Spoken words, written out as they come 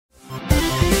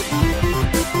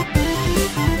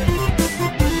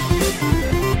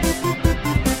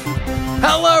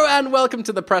And welcome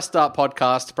to the Press Start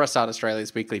podcast, Press Start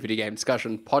Australia's weekly video game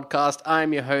discussion podcast.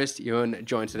 I'm your host, Ewan,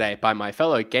 joined today by my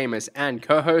fellow gamers and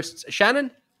co-hosts, Shannon.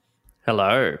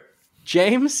 Hello.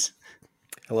 James.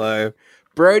 Hello.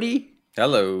 Brody.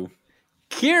 Hello.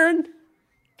 Kieran.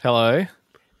 Hello.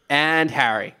 And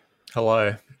Harry.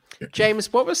 Hello.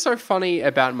 James, what was so funny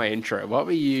about my intro? What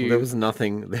were you... There was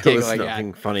nothing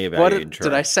funny about your intro.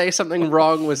 Did I say something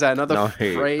wrong? Was that another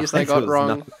phrase I got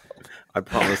wrong? I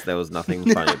promise there was nothing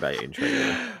funny about your intro.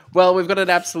 Well, we've got an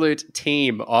absolute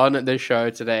team on the show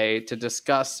today to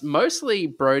discuss mostly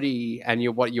Brody and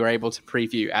what you're able to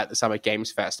preview at the Summer Games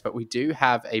Fest, but we do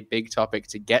have a big topic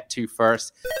to get to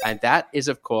first, and that is,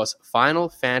 of course, Final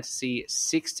Fantasy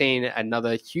 16,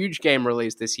 another huge game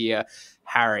release this year.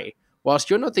 Harry, whilst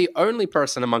you're not the only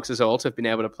person amongst us all to have been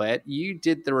able to play it, you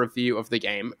did the review of the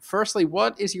game. Firstly,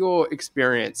 what is your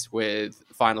experience with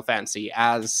Final Fantasy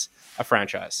as a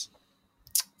franchise?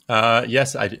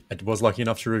 Yes, I was lucky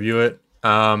enough to review it.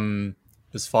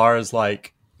 As far as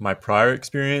like my prior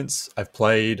experience, I've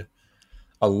played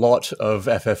a lot of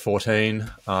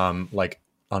FF14, like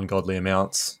ungodly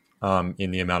amounts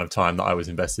in the amount of time that I was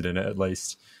invested in it, at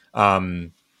least.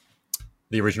 The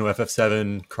original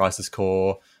FF7, Crisis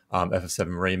Core,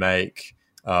 FF7 Remake.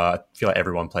 I feel like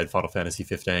everyone played Final Fantasy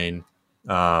 15.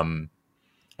 And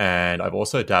I've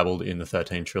also dabbled in the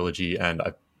 13 trilogy, and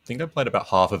I think I played about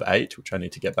half of 8, which I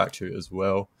need to get back to as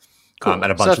well. Cool. And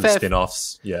a bunch of the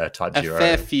spin-offs, Type Zero. A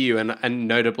fair few, and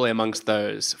notably amongst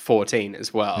those, 14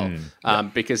 as well,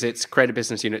 because it's Creative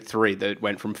Business Unit 3 that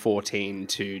went from 14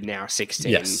 to now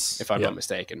 16, if I'm not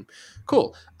mistaken.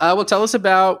 Cool. Well, tell us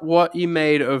about what you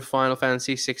made of Final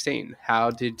Fantasy 16. How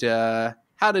did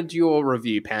your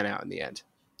review pan out in the end?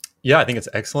 Yeah, I think it's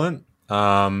excellent.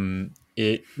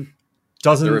 It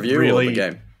doesn't the review really... or the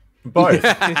game? Both.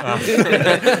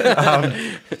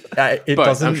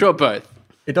 Both. I'm sure both.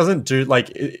 It doesn't do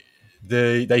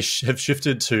they have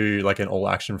shifted to like an all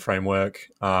action framework.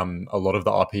 A lot of the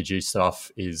RPG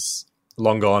stuff is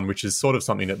long gone, which is sort of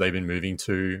something that they've been moving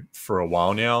to for a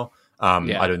while now.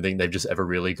 I don't think they've just ever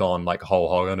really gone like whole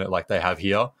hog on it like they have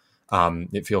here.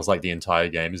 It feels like the entire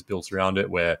game is built around it,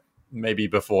 where maybe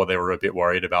before they were a bit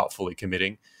worried about fully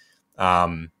committing.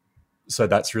 So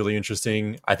that's really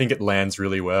interesting. I think it lands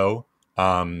really well.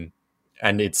 And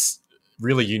it's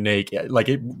really unique. Like,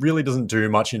 it really doesn't do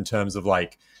much in terms of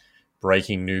like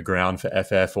breaking new ground for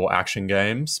FF or action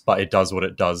games, but it does what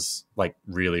it does like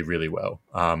really, really well.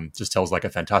 Just tells like a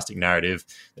fantastic narrative,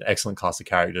 an excellent cast of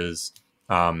characters.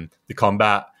 The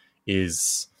combat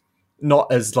is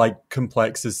not as like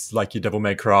complex as like your Devil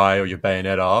May Cry or your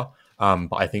Bayonetta,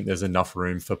 but I think there's enough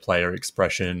room for player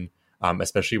expression.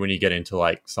 Especially when you get into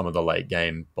like some of the late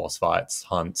game boss fights,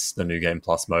 hunts, the new game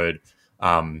plus mode.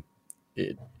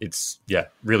 It's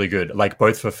really good. Like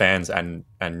both for fans and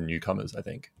newcomers, I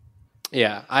think.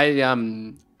 Yeah,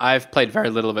 I've played very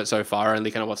little of it so far,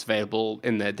 only kind of what's available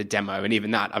in the demo, and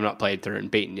even that I've not played through and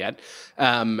beaten yet.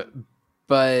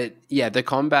 But yeah, the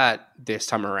combat this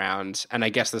time around, and I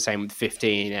guess the same with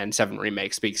 15 and 7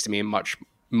 Remake, speaks to me much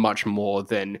more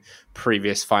than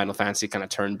previous Final Fantasy kind of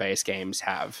turn-based games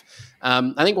have.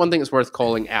 I think one thing that's worth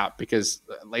calling out, because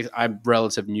like, I'm a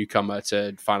relative newcomer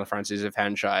to Final Fantasy as a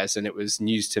franchise, and it was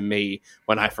news to me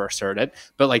when I first heard it.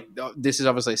 But like, this is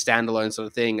obviously a standalone sort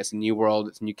of thing. It's a new world.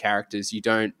 It's new characters. You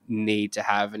don't need to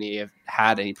have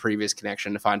had any previous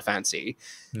connection to Final Fantasy.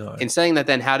 No. In saying that,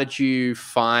 then how did you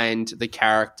find the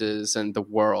characters and the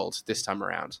world this time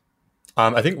around?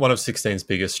 I think one of 16's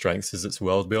biggest strengths is its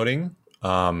world building.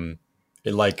 Valistea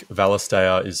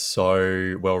is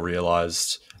so well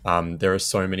realized. There are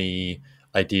so many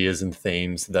ideas and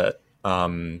themes that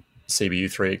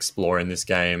CBU3 explore in this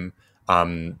game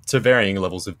to varying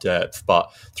levels of depth,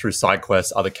 but through side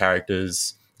quests, other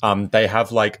characters, they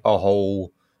have like a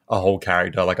whole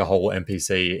character, like a whole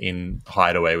NPC in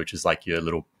Hideaway, which is like your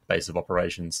little base of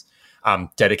operations,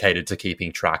 dedicated to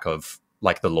keeping track of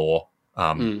like the lore,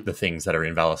 the things that are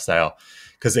in Valistea.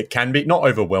 Because it can be not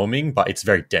overwhelming, but it's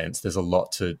very dense. There's a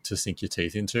lot to sink your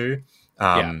teeth into.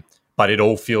 But it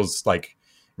all feels like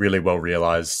really well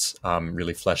realized,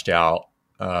 really fleshed out.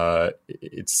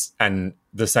 And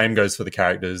the same goes for the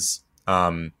characters.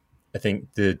 I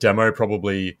think the demo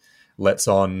probably lets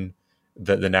on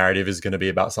that the narrative is going to be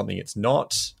about something it's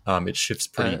not. It shifts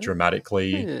pretty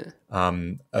dramatically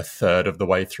a third of the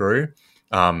way through.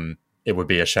 It would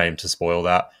be a shame to spoil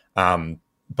that.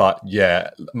 But yeah,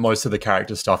 most of the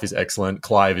character stuff is excellent.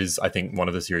 Clive is, I think, one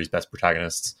of the series' best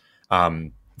protagonists,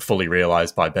 fully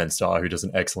realized by Ben Starr, who does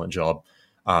an excellent job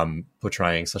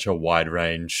portraying such a wide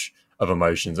range of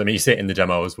emotions. I mean, you see it in the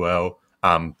demo as well,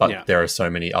 but there are so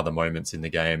many other moments in the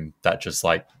game that just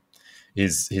like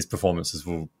his performances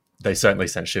they certainly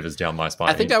sent shivers down my spine.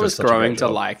 I think I was growing to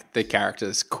like the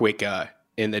characters quicker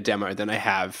in the demo than I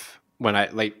have when I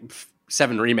like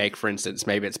 7 Remake, for instance.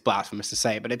 Maybe it's blasphemous to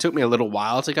say, but it took me a little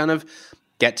while to kind of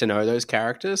get to know those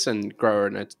characters and grow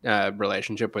in a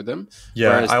relationship with them. Yeah,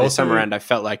 whereas this time around, I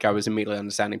felt like I was immediately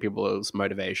understanding people's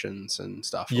motivations and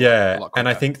stuff. Yeah, and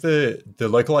I think the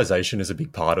localization is a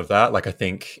big part of that. Like, I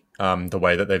think the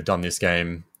way that they've done this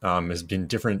game has been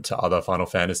different to other Final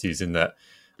Fantasies in that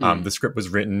the script was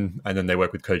written and then they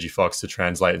work with Koji Fox to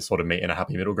translate and sort of meet in a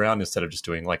happy middle ground instead of just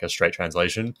doing like a straight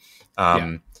translation.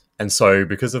 And so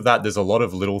because of that, there's a lot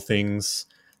of little things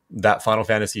that Final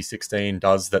Fantasy 16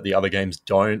 does that the other games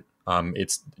don't.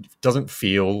 It doesn't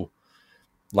feel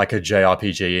like a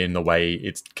JRPG in the way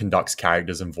it conducts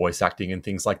characters and voice acting and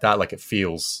things like that. Like, it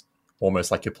feels almost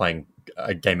like you're playing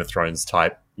a Game of Thrones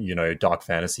type, dark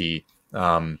fantasy.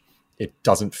 It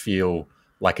doesn't feel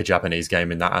like a Japanese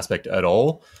game in that aspect at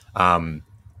all,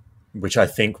 which I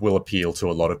think will appeal to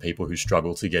a lot of people who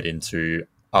struggle to get into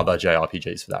other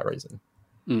JRPGs for that reason.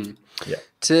 Yeah.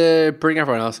 To bring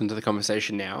everyone else into the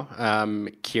conversation now,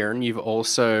 Kieran, you've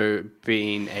also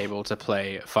been able to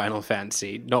play Final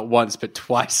Fantasy not once but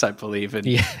twice, I believe, and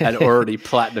had already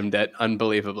platinumed it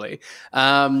unbelievably.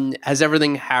 Has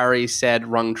everything Harry said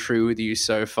rung true with you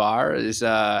so far? Is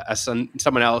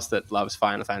someone else that loves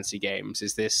Final Fantasy games,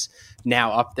 is this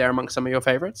now up there amongst some of your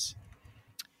favorites?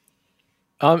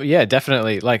 Yeah,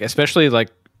 definitely. Like, especially like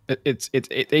it's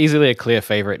easily a clear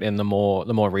favorite in the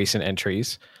more recent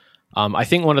entries. I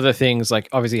think one of the things, like,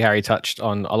 obviously Harry touched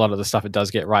on a lot of the stuff it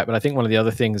does get right, but I think one of the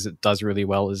other things it does really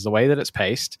well is the way that it's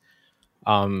paced.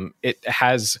 It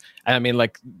has, I mean,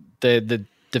 like the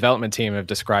development team have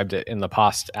described it in the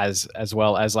past as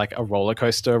well as like a roller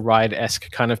coaster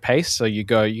ride-esque kind of pace. So you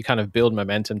kind of build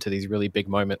momentum to these really big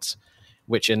moments,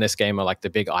 which in this game are like the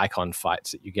big icon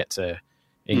fights that you get to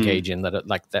engage in,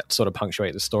 that sort of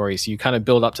punctuate the story. So you kind of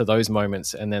build up to those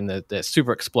moments, and then they're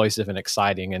super explosive and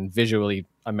exciting and visually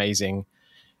amazing,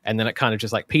 and then it kind of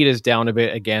just like peters down a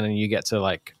bit again, and you get to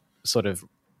like sort of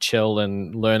chill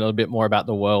and learn a little bit more about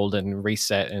the world and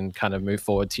reset and kind of move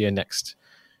forward to your next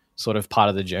sort of part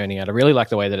of the journey. And I really like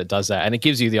the way that it does that, and it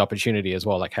gives you the opportunity as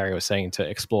well, like Harry was saying, to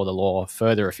explore the lore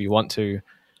further if you want to,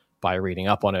 by reading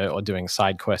up on it or doing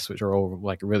side quests, which are all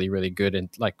like really, really good and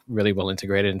like really well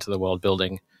integrated into the world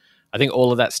building. I think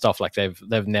all of that stuff, like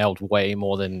they've nailed way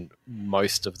more than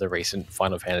most of the recent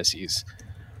Final Fantasies,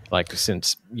 like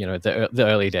since, the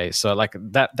early days. So like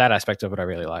that aspect of it, I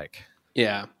really like.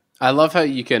 Yeah. I love how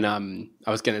you can, I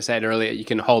was going to say it earlier, you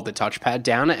can hold the touchpad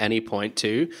down at any point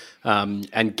too,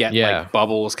 and get like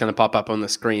bubbles kind of pop up on the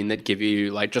screen that give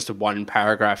you like just a 1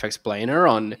 paragraph explainer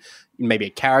on maybe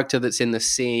a character that's in the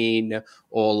scene,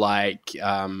 or like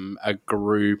a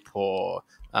group, or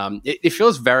it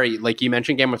feels very, like you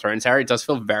mentioned Game of Thrones, Harry, it does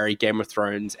feel very Game of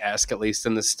Thrones-esque, at least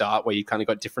in the start, where you kind of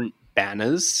got different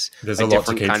banners. There's like a lot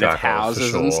different to keep kind of track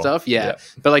houses of, and stuff. Yeah.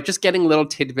 But like just getting little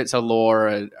tidbits of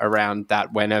lore around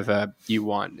that whenever you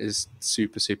want is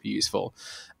super, super useful.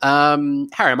 Harry,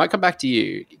 I might come back to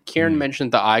you. Kieran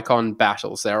mentioned the icon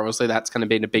battles there. Obviously, that's kind of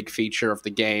been a big feature of the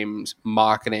game's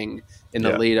marketing in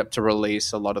the lead up to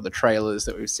release, a lot of the trailers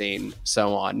that we've seen,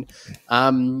 so on.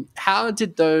 How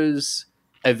did those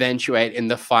eventuate in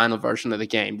the final version of the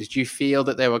game? Did you feel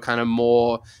that they were kind of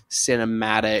more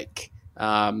cinematic?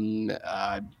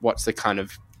 What's the kind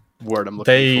of word I'm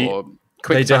looking for?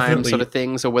 Quick time sort of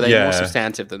things, or were they more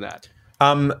substantive than that?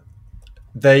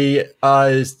 They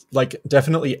are like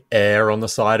definitely err on the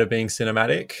side of being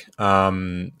cinematic.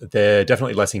 They're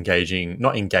definitely less engaging,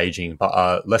 not engaging,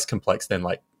 but less complex than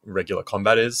like regular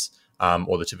combat is,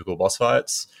 or the typical boss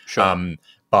fights. Sure.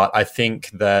 But I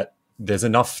think that there's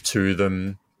enough to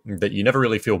them that you never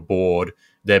really feel bored.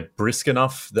 They're brisk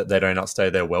enough that they don't outstay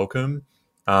their welcome.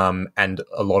 And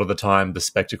a lot of the time, the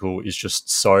spectacle is just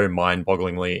so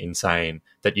mind-bogglingly insane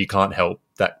that you can't help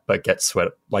that but get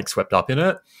swept up in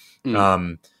it.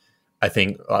 I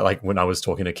think like when I was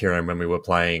talking to Kieran when we were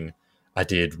playing, I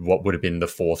did what would have been the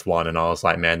 4th one, and I was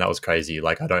like, man, that was crazy.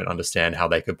 Like, I don't understand how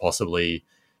they could possibly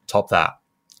top that.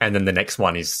 And then the next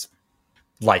one is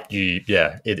like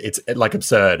it's like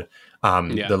absurd.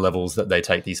 The levels that they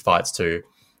take these fights to,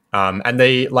 and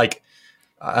they like,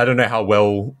 I don't know how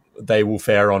well they will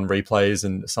fare on replays,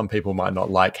 and some people might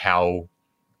not like how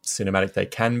cinematic they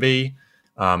can be,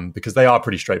 because they are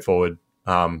pretty straightforward.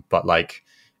 But like,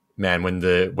 man, when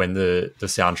the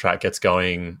soundtrack gets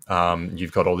going,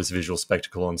 you've got all this visual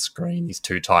spectacle on screen, these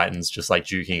 2 titans just like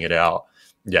duking it out.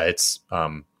 Yeah, it's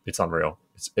unreal.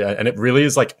 And it really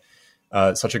is like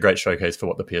such a great showcase for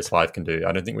what the PS5 can do.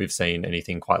 I don't think we've seen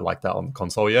anything quite like that on the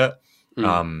console yet.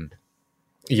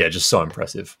 yeah, just so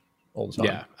impressive all the time.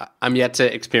 Yeah, I'm yet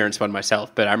to experience one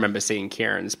myself, but I remember seeing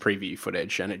Kieran's preview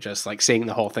footage, and it just like seeing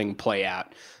the whole thing play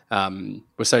out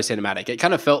was so cinematic. It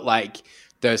kind of felt like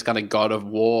those kind of God of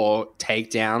War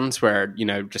takedowns where, you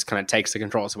know, just kind of takes the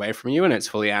controls away from you and it's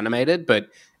fully animated, but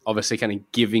obviously kind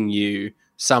of giving you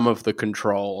some of the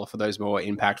control for those more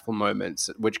impactful moments,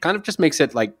 which kind of just makes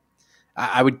it like,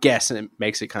 I would guess, and it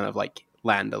makes it kind of like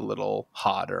land a little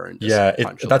harder. And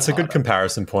just that's a good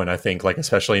comparison point, I think, like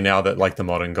especially now that like the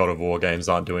modern God of War games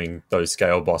aren't doing those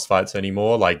scale boss fights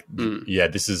anymore. Like, yeah,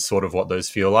 this is sort of what those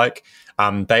feel like.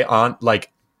 They aren't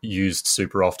like used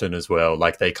super often as well.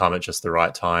 Like they come at just the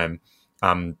right time.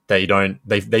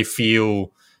 They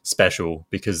feel special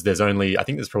because I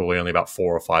think there's probably only about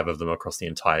 4 or 5 of them across the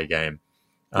entire game.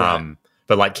 Right.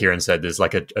 But like Kieran said, there's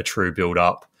like a true build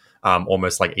up.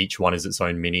 Almost like each one is its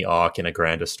own mini arc in a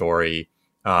grander story.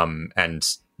 And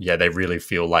yeah, they really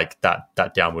feel like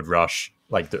that downward rush,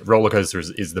 like the roller coaster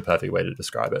is the perfect way to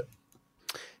describe it.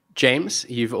 James,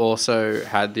 you've also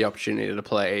had the opportunity to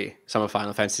play some of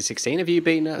Final Fantasy 16. Have you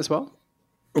been as well?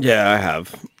 Yeah, I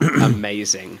have.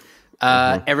 Amazing.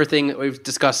 Everything that we've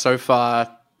discussed so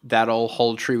far, that all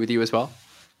hold true with you as well?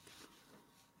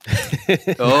 The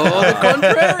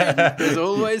contrarian. There's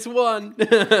always one.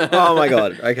 Oh my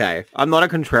god. Okay, I'm not a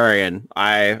contrarian.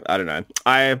 I don't know.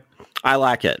 I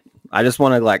like it. I just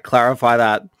want to like clarify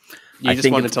that. You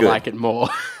just wanted to like it more.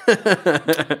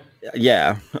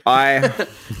 Yeah, I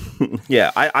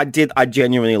did. I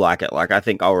genuinely like it. Like I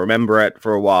think I'll remember it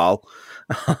for a while.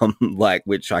 Like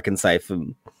which I can say for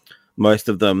most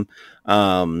of them.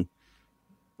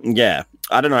 Yeah,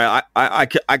 I don't know.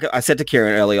 I said to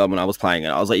Kieran early on when I was playing it,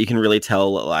 I was like, you can really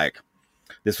tell that like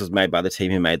this was made by the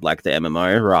team who made like the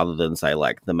MMO rather than say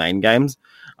like the main games.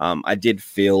 I did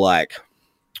feel like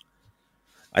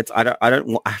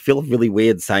I feel really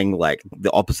weird saying like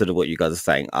the opposite of what you guys are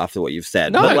saying after what you've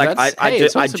said. No, but like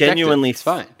I genuinely it's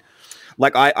fine.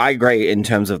 Like I agree in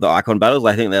terms of the icon battles.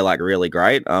 I think they're like really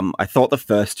great. I thought the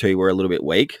first 2 were a little bit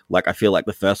weak. Like I feel like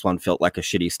the first one felt like a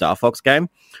shitty Star Fox game,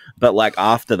 but like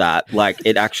after that, like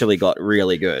it actually got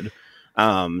really good.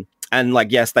 And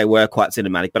like yes, they were quite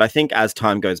cinematic, but I think as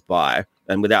time goes by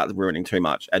and without ruining too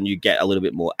much, and you get a little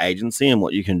bit more agency in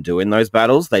what you can do in those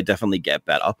battles, they definitely get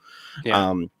better.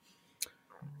 Yeah.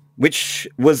 Which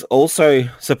was also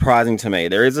surprising to me.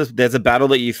 There's a battle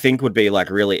that you think would be like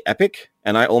really epic,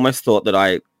 and I almost thought that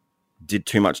I did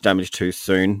too much damage too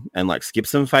soon and like skip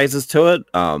some phases to it,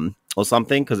 or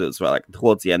something, because it's like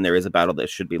towards the end there is a battle that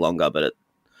should be longer, but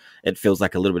it feels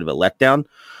like a little bit of a letdown.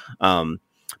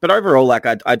 But overall, like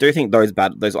I do think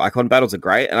those icon battles are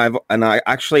great, and I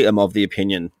actually am of the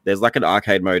opinion there's like an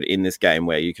arcade mode in this game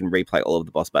where you can replay all of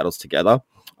the boss battles together.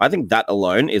 I think that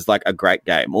alone is like a great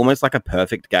game, almost like a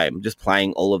perfect game, just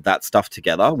playing all of that stuff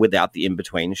together without the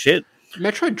in-between shit.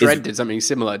 Metroid Dread did something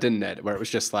similar, didn't it? Where it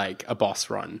was just like a boss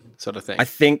run sort of thing. I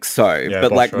think so, yeah,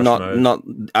 but like not.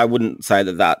 I wouldn't say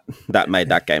that made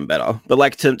that game better. But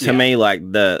like to me,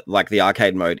 like the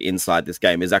arcade mode inside this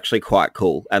game is actually quite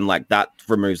cool, and like that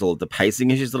removes all of the pacing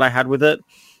issues that I had with it.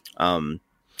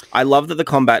 I love that the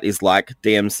combat is like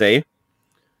DMC,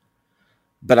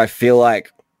 but I feel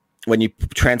like when you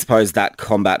transpose that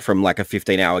combat from like a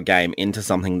 15-hour game into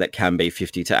something that can be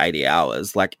 50 to 80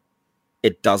 hours, like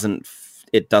it doesn't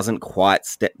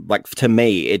quite like to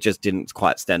me it just didn't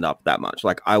quite stand up that much.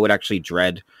 Like I would actually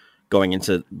dread going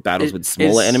into battles with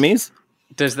smaller enemies.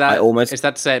 Is that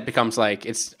to say it becomes like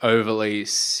it's overly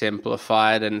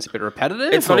simplified and it's a bit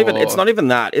repetitive? It's not even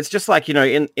that. It's just like, you know,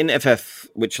 in FF,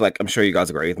 which like I'm sure you guys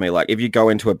agree with me, like if you go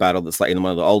into a battle that's like in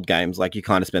one of the old games, like you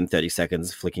kind of spend 30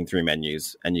 seconds flicking through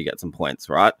menus and you get some points,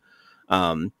 right?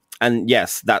 And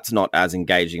yes, that's not as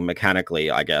engaging mechanically,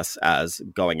 I guess, as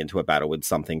going into a battle with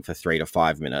something for 3 to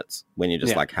 5 minutes when you're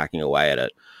just like hacking away at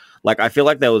it. Like I feel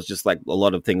like there was just like a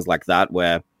lot of things like that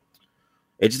where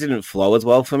it just didn't flow as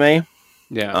well for me.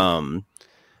 Yeah.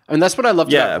 And that's what I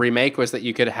loved about Remake was that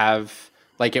you could have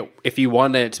like if you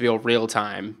wanted it to be all real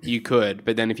time, you could,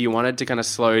 but then if you wanted to kind of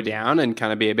slow down and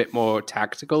kind of be a bit more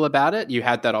tactical about it, you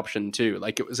had that option too.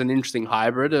 Like it was an interesting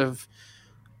hybrid of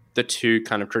the two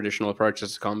kind of traditional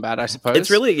approaches to combat, I suppose. It's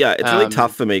really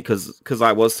tough for me because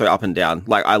I was so up and down.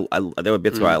 Like I there were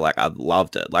bits where I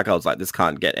loved it. Like I was like, this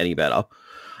can't get any better.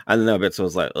 And then there were bits where I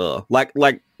was like, ugh.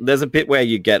 Like there's a bit where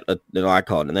you get an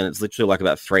icon and then it's literally like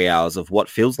about 3 hours of what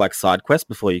feels like side quest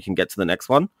before you can get to the next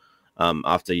one,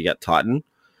 after you get Titan.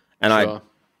 And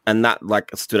and that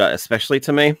like stood out especially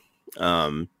to me.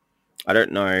 I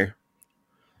don't know.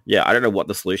 Yeah, I don't know what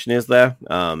the solution is there.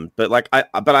 But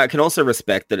I can also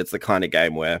respect that it's the kind of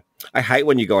game where I hate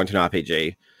when you go into an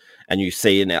RPG and you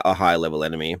see a high level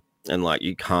enemy and like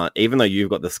you can't, even though you've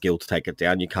got the skill to take it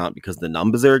down, you can't because the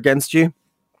numbers are against you.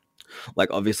 Like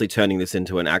obviously turning this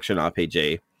into an action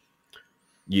RPG,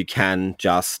 you can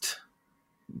just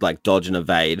like dodge and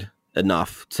evade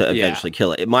enough to eventually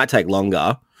kill it. It might take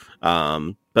longer,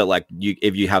 but like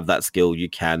if you have that skill, you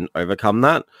can overcome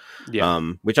that.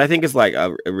 Which I think is like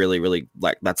a really, really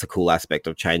like that's a cool aspect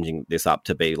of changing this up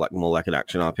to be like more like an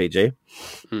action RPG.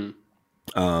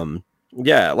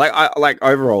 Like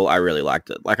overall, I really liked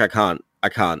it. Like I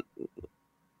can't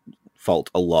fault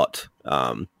a lot.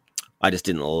 I just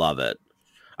didn't love it.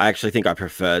 I actually think I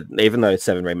preferred, even though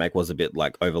 7 Remake was a bit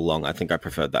like overlong, I think I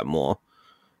preferred that more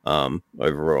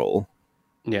overall.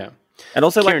 Yeah. And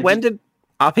also, Kieran, like, when did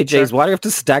RPGs, why do you have to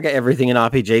stagger everything in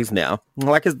RPGs now?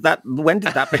 Like, when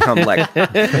did that become like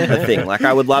a thing? Like,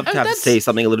 I would love to see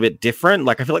something a little bit different.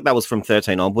 Like, I feel like that was from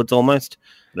 13 onwards almost.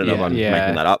 I don't know if I'm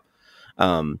making that up.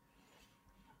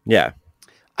 Yeah.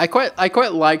 I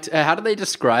quite liked. How do they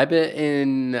describe it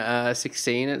in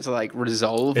 16? It's like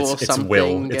resolve or something. It's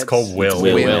will. It's called will.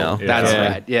 Will. That's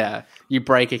right. Yeah, you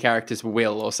break a character's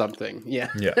will or something. Yeah.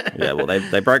 Well,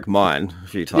 they broke mine a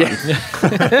few times.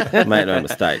 Made no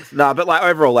mistakes. No, but like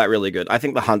overall, like really good. I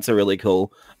think the hunts are really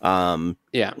cool.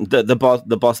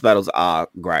 The boss battles are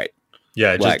great.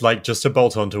 Yeah, just to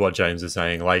bolt on to what James is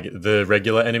saying, like the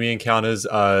regular enemy encounters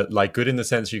are like good in the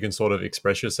sense you can sort of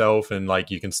express yourself and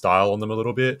like you can style on them a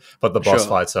little bit, but the boss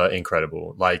fights are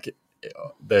incredible. Like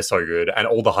they're so good, and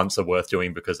all the hunts are worth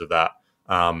doing because of that.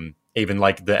 Even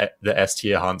like the S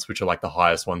tier hunts, which are like the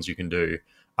highest ones you can do,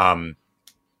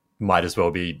 might as well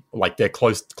be like they're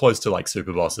close to like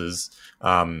super bosses,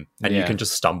 and you can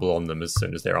just stumble on them as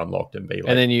soon as they're unlocked and be like.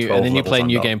 And then you play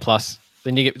New Game Plus.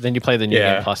 Then you play the New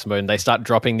Game Plus mode, and they start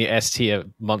dropping the S tier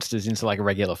monsters into like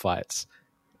regular fights.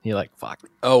 You're like, fuck.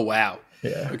 Oh wow.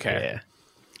 Yeah. Okay. Yeah.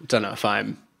 Don't know if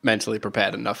I'm mentally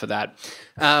prepared enough for that.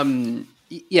 I'm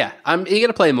eager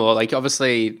to play more. Like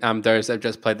obviously, those that have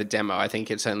just played the demo, I think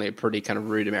it's only a pretty kind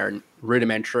of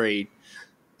rudimentary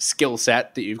skill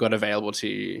set that you've got available to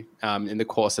you. In the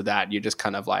course of that, you're just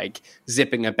kind of like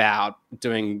zipping about,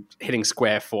 hitting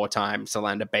square 4 times to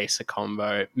land a basic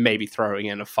combo, maybe throwing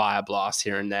in a fire blast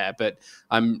here and there. But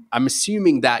I'm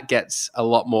assuming that gets a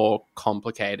lot more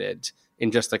complicated in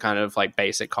just the kind of like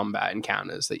basic combat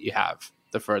encounters that you have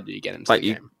the further you get into the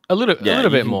game. A little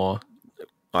bit more.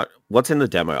 What's in the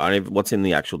demo? What's in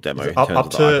the actual demo?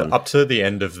 Up to the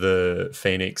end of the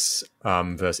Phoenix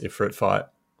versus Ifrit fight.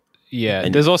 Yeah,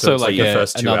 and there's also like the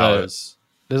first 2 hours.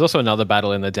 There's also another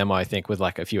battle in the demo, I think, with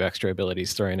like a few extra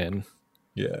abilities thrown in.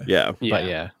 Yeah.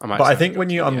 But I think when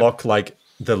you unlock like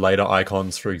the later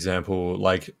icons, for example,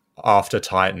 like after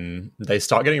Titan, they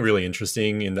start getting really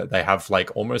interesting in that they have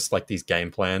like almost like these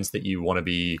game plans that you want to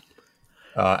be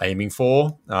aiming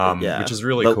for, which is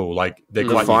really cool. Like the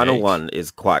final unique. One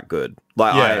is quite good.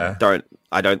 Like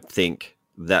I don't think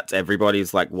that's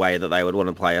everybody's like way that they would want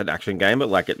to play an action game, but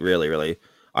like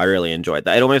I really enjoyed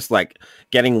that. It almost like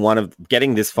getting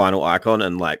this final icon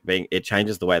and like it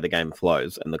changes the way the game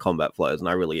flows and the combat flows, and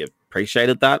I really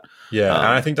appreciated that. Yeah, and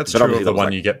I think that's true of the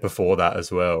one you get before that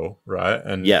as well, right?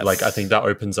 And like I think that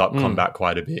opens up combat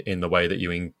quite a bit in the way that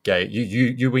you engage.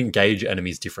 You engage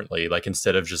enemies differently. Like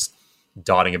instead of just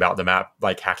darting about the map,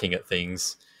 like hacking at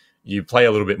things, you play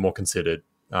a little bit more considered.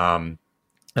 And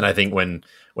I think when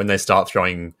they start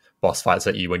throwing boss fights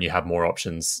at you when you have more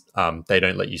options, they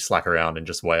don't let you slack around and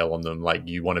just wail on them. Like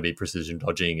you want to be precision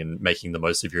dodging and making the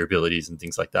most of your abilities and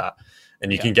things like that.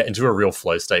 And you can get into a real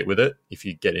flow state with it if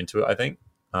you get into it, I think.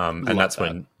 And that's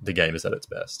when the game is at its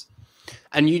best.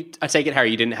 And I take it,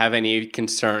 Harry, you didn't have any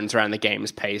concerns around the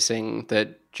game's pacing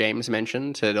that James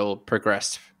mentioned? It all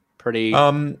progressed pretty...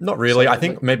 not really. I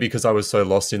think maybe because I was so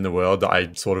lost in the world that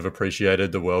I sort of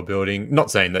appreciated the world building. Not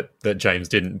saying that James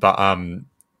didn't, but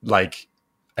like...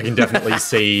 I can definitely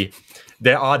see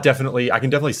I can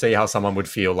definitely see how someone would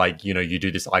feel like, you know, you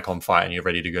do this icon fight and you're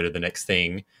ready to go to the next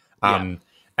thing. And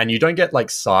you don't get like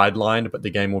sidelined, but the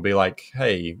game will be like,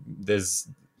 hey, there's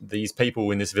these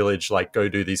people in this village, like go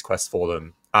do these quests for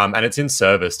them. And it's in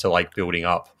service to like building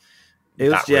up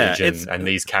that region and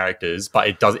these characters, but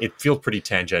it feels pretty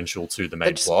tangential to the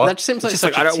main plot. That seems like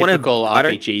such a typical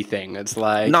RPG thing. It's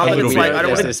like, no, hey, it's like I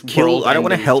don't want to kill. I don't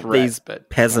want to help these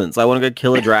peasants. I want to go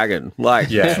kill a dragon. Like,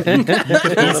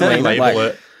 easily label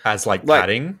it as like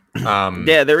padding.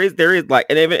 There is like,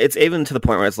 and it's even to the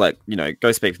point where it's like, you know,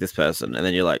 go speak to this person, and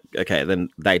then you're like, okay, then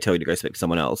they tell you to go speak to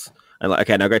someone else, and like,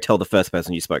 okay, now go tell the first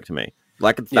person you spoke to me.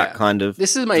 Like it's that kind of.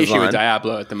 This is my issue with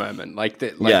Diablo at the moment. Like,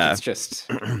 it's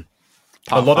just.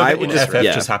 A lot of it in just- FF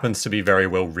yeah. just happens to be very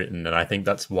well written, and I think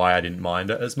that's why I didn't mind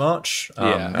it as much.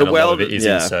 Yeah. And The a lot world- of it is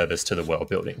yeah. in service to the world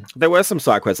building. There were some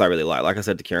side quests I really liked. Like I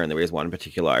said to Kieran, there is one in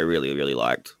particular I really, really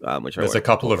liked. Which There's I a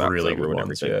couple won't of talk about really 'cause I good ruined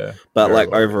ones, everything. yeah. But Very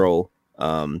like well. overall,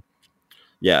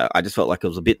 yeah, I just felt like it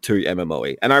was a bit too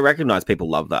MMO-y. And I recognize people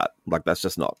love that. Like that's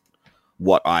just not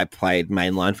what I played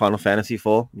mainline Final Fantasy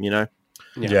for, you know?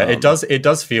 Yeah, it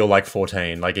does feel like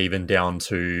 14, like even down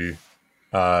to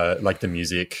like the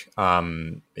music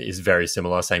is very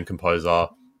similar, same composer.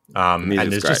 And music's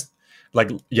there's great. just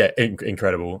like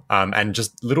incredible. And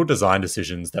just little design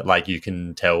decisions that like you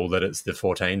can tell that it's the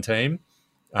 14 team.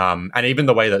 And even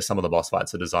the way that some of the boss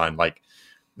fights are designed, like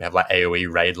they have like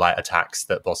AoE raid light attacks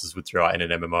that bosses would throw out in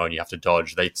an MMO and you have to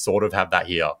dodge. They sort of have that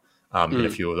here in a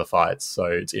few of the fights. So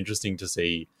it's interesting to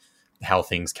see how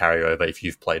things carry over if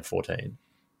you've played 14.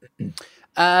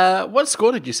 What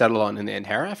score did you settle on in the end,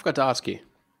 Harry? I forgot to ask you.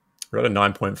 We're at a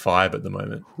 9.5 at the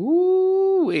moment.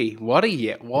 Ooh, what a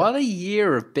year. What a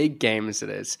year of big games it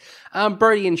is.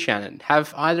 Brody and Shannon,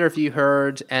 have either of you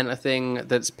heard anything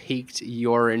that's piqued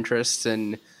your interest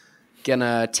and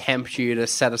gonna tempt you to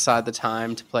set aside the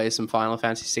time to play some Final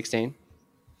Fantasy 16?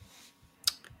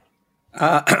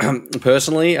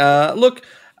 Personally, look,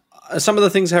 some of the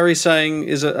things Harry's saying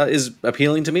is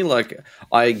appealing to me. Like,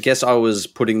 I guess I was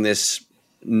putting this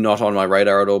not on my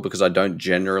radar at all because I don't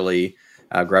generally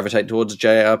gravitate towards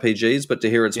JRPGs, but to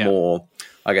hear it's more,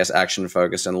 I guess, action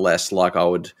focused and less like I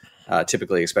would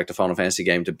typically expect a Final Fantasy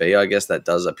game to be, I guess that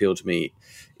does appeal to me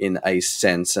in a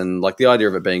sense. And like the idea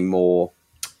of it being more,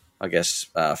 I guess,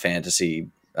 fantasy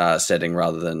setting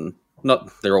rather than,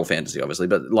 not, they're all fantasy obviously,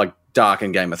 but like dark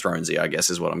and Game of Thronesy, I guess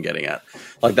is what I'm getting at.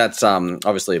 Like that's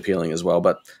obviously appealing as well,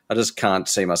 but I just can't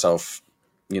see myself,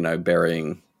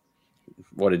 burying,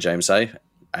 what did James say?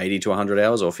 80 to 100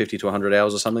 hours or 50 to 100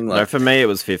 hours or something like. No, for me it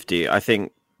was 50. I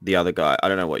think the other guy, I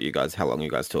don't know how long you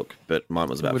guys took, but mine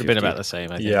was about Would have 50. been about the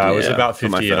same, I think. Yeah, I was Yeah, about for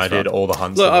my 50 and I first did run. all the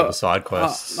hunts Look, and all the side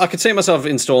quests. I could see myself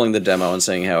installing the demo and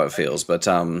seeing how it feels, but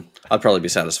I'd probably be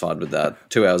satisfied with that.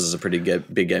 2 hours is a pretty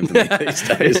big game for me these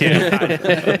days.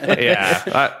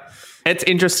 Yeah. It's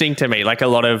interesting to me, like a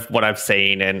lot of what I've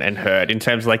seen and heard in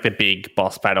terms of like the big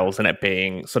boss battles and it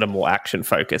being sort of more action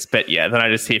focused. But yeah, then I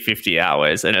just hear 50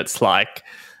 hours and it's like,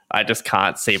 I just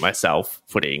can't see myself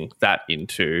putting that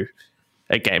into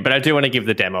a game. But I do want to give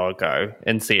the demo a go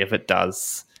and see if it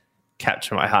does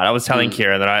capture my heart. I was telling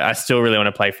Kieran that I still really want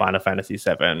to play Final Fantasy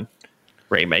VII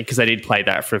Remake because I did play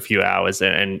that for a few hours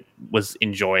and was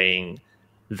enjoying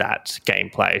that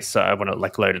gameplay. So I want to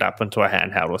like load it up onto a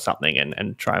handheld or something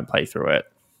and try and play through it.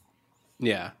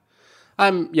 Yeah.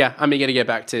 I'm eager to get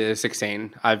back to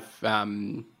 16. I've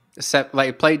having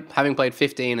played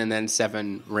 15 and then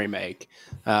 7 remake.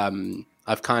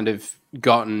 I've kind of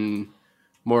gotten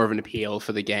more of an appeal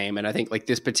for the game, and I think like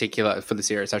this particular for the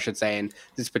series, I should say, and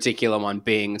this particular one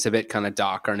being it's a bit kind of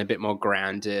darker and a bit more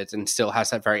grounded, and still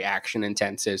has that very action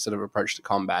intensive sort of approach to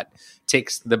combat.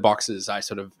 Ticks the boxes I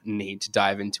sort of need to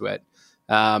dive into it.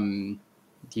 50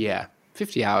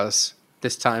 hours.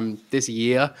 This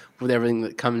year, with everything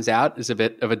that comes out, is a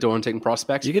bit of a daunting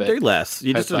prospect. You can do less.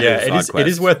 You just don't Yeah, do it side is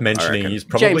quests, worth I mentioning. reckon. He's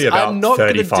probably James, about I'm not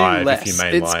going to do 35 less. if you It's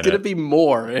mainline going to it. be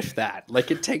more, if that.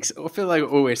 Like it takes. I feel like it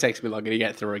always takes me longer to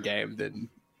get through a game than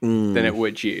it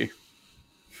would you.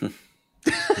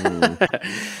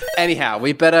 Anyhow,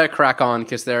 we better crack on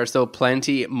because there are still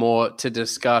plenty more to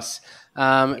discuss.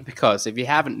 Because if you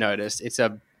haven't noticed, it's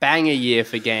a banger year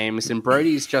for games, and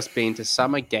Brody's just been to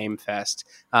Summer Game Fest,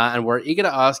 and we're eager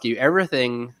to ask you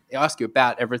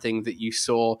about everything that you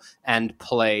saw and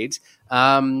played.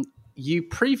 You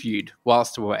previewed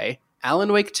whilst away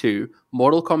Alan Wake 2,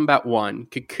 Mortal Kombat 1,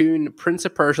 Cocoon, Prince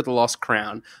of Persia: The Lost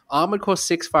Crown, Armored Core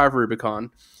 6-5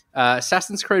 Rubicon,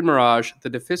 Assassin's Creed Mirage,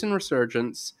 The Division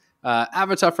Resurgence,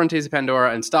 Avatar: Frontiers of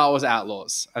Pandora, and Star Wars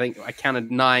Outlaws. I think I counted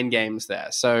 9 games there.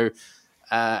 So,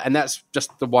 and that's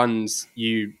just the ones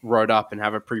you wrote up and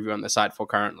have a preview on the site for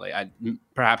currently.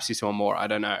 Perhaps you saw more. I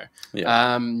don't know.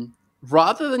 Yeah.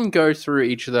 Rather than go through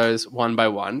each of those one by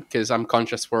one, because I'm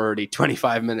conscious we're already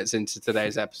 25 minutes into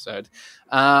today's episode,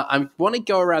 I want to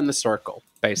go around the circle,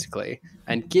 basically,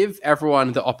 and give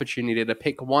everyone the opportunity to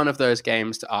pick one of those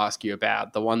games to ask you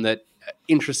about, the one that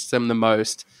interests them the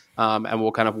most, and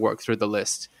we'll kind of work through the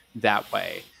list that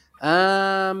way.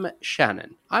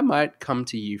 Shannon, I might come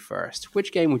to you first.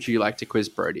 Which game would you like to quiz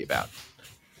Brody about?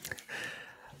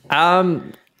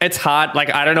 It's hard.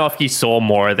 Like, I don't know if you saw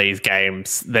more of these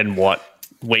games than what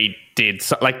we did.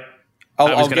 So, like,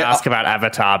 I was going to ask about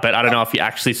Avatar, but I don't know if you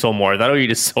actually saw more of that or you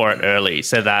just saw it early.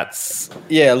 So that's...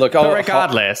 Yeah, look, But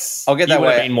regardless, I'll get that you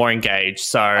would have way. been more engaged.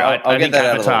 So I'll I get think that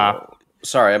out of the Avatar...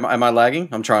 Sorry, am I lagging?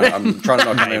 I'm trying to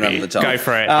not come in under the tongue. Go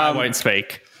for it. I won't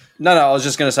speak. No, I was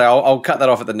just going to say I'll cut that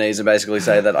off at the knees and basically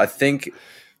say that I think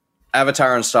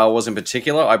Avatar and Star Wars in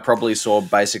particular, I probably saw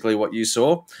basically what you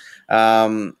saw.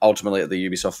 Ultimately at the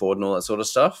Ubisoft Forward and all that sort of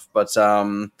stuff. But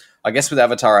I guess with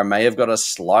Avatar, I may have got a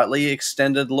slightly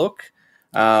extended look.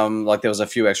 Like there was a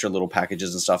few extra little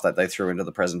packages and stuff that they threw into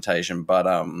the presentation, but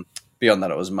beyond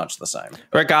that, it was much the same.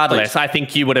 Regardless, I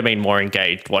think you would have been more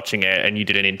engaged watching it, and you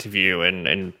did an interview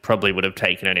and probably would have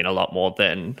taken it in a lot more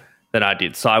than I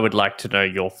did. So I would like to know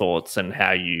your thoughts and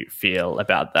how you feel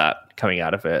about that coming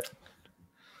out of it.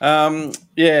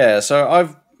 So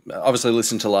I've obviously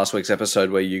listened to last week's episode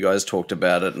where you guys talked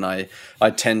about it, and I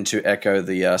tend to echo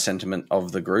the sentiment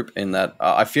of the group in that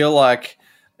I feel like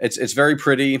it's very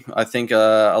pretty. I think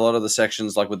a lot of the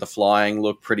sections, like with the flying,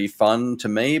 look pretty fun to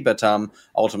me, but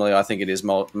ultimately I think it is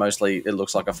mostly, it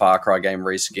looks like a Far Cry game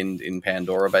reskinned in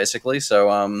Pandora, basically.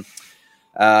 So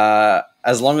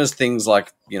as long as things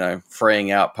like,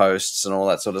 freeing outposts and all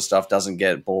that sort of stuff doesn't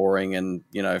get boring and,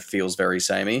 feels very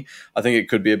samey, I think it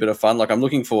could be a bit of fun. Like I'm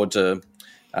looking forward to,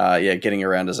 getting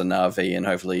around as a Na'vi and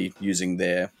hopefully using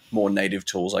their more native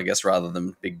tools, I guess, rather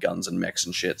than big guns and mechs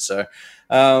and shit. So,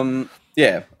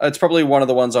 it's probably one of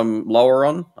the ones I'm lower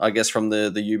on, I guess, from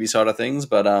the Ubi side of things.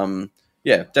 But,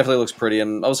 definitely looks pretty.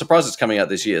 And I was surprised it's coming out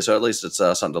this year. So at least it's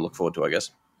something to look forward to, I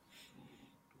guess.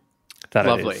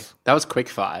 Lovely. That was quick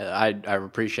fire. I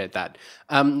appreciate that.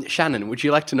 Shannon, would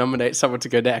you like to nominate someone to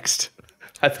go next?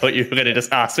 I thought you were going to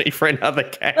just ask me for another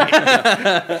game.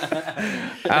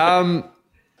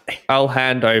 I'll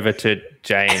hand over to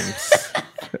James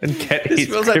and get this his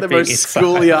feels like the most insight.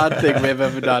 schoolyard thing we've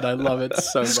ever done. I love it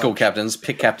so much. School captains,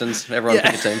 pick captains, everyone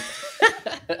pick a team.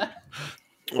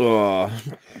 Oh.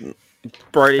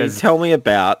 Brody, tell me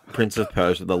about Prince of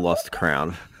Persia: The Lost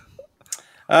Crown.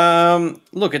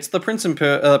 Look, it's the Prince of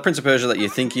Persia that you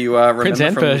think you remember. Prince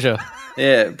and Persia.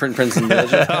 Yeah, Prince and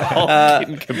Persia. Kit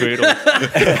and caboodle.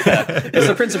 It's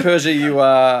the Prince of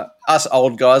Persia us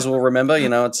old guys will remember.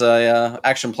 It's a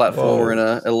action platformer in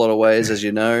a lot of ways, as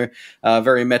you know.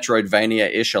 Very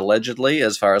Metroidvania-ish, allegedly,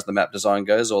 as far as the map design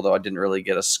goes, although I didn't really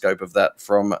get a scope of that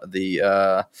from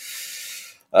the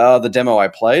demo I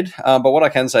played. But what I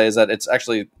can say is that it's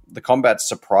actually, the combat's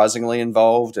surprisingly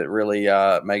involved. It really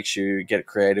makes you get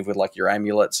creative with like your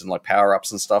amulets and like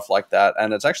power-ups and stuff like that.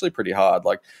 And it's actually pretty hard.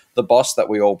 Like the boss that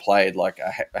we all played, like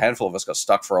a handful of us got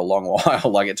stuck for a long while.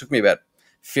 Like it took me about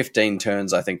 15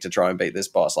 turns, I think, to try and beat this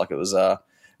boss. Like it was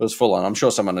full on. I'm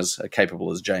sure someone as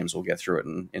capable as James will get through it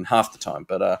in half the time.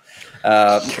 But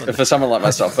for someone like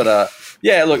myself, look,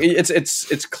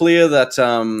 it's clear that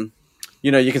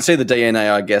you can see the DNA,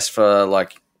 I guess, for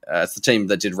like it's the team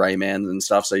that did Rayman and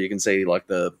stuff, so you can see like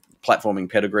the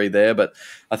platforming pedigree there. But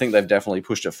I think they've definitely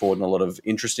pushed it forward in a lot of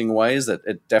interesting ways. That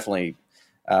it definitely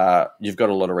you've got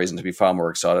a lot of reason to be far more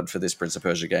excited for this Prince of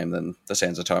Persia game than the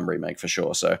Sands of Time remake for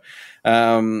sure. So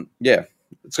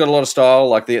it's got a lot of style.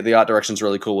 Like the art direction's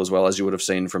really cool as well, as you would have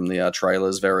seen from the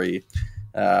trailers. Very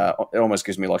it almost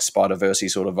gives me like Spider-Verse-y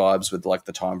sort of vibes with like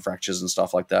the time fractures and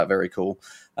stuff like that. Very cool.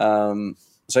 One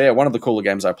of the cooler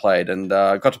games I played, and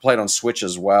got to play it on Switch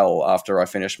as well after I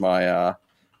finished my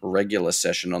regular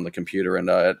session on the computer, and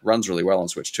it runs really well on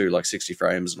Switch too, like 60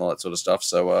 frames and all that sort of stuff.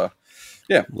 So,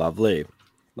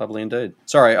 Lovely indeed.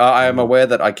 Sorry, I am aware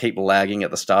that I keep lagging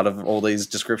at the start of all these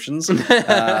descriptions.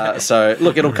 So,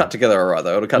 look, it'll cut together all right,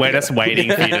 though. We're just waiting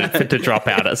for you to drop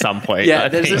out at some point. Yeah,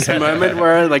 there's this moment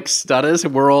where like stutters,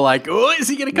 and we're all like, "Oh, is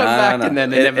he going to come back?" No. And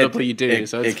then inevitably you do.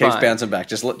 So it keeps bouncing back.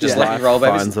 Just let me roll,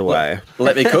 baby. Finds a way.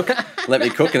 Let me cook,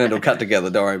 and it'll cut together.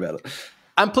 Don't worry about it.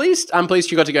 I'm pleased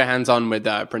you got to go hands on with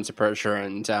Prince of Persia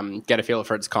and get a feel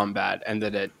for its combat, and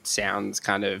that it sounds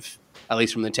kind of, at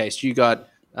least from the taste you got,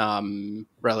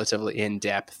 relatively in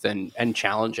depth and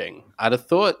challenging. I'd have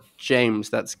thought, James,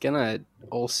 that's gonna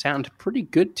all sound pretty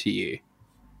good to you.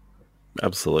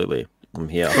 Absolutely, I'm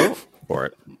here for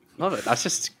it. Love it. I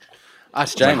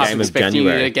was James, expecting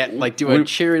you to get do a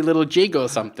cheery little jig or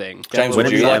something. James,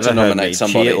 would you like to nominate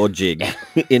somebody? Cheer or jig?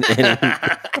 In any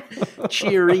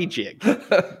cheery jig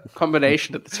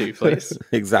combination of the two, please.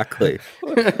 Exactly.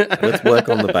 Let's work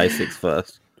on the basics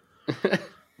first.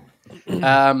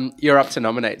 You're up to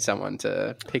nominate someone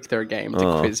to pick their game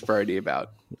to quiz Brody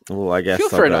about. Well, I guess feel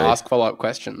free to ask follow-up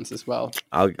questions as well.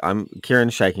 I'm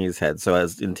Kieran's shaking his head, so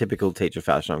as in typical teacher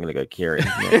fashion, I'm going to go Kieran.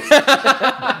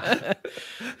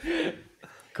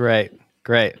 Great.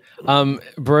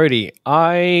 Brody,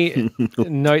 I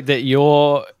note that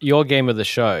your game of the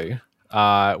show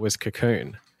was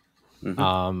Cocoon.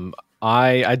 Mm-hmm.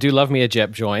 I do love me a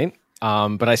Jep joint.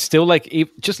 But I still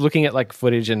just looking at like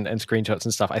footage and screenshots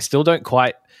and stuff, I still don't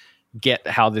quite get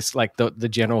how this like the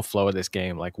general flow of this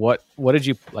game. Like what did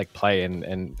you like play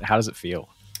and how does it feel?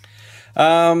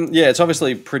 Yeah, it's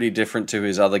obviously pretty different to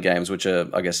his other games, which are,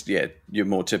 I guess, your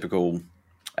more typical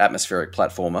atmospheric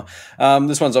platformer.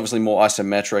 This one's obviously more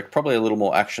isometric, probably a little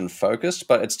more action focused,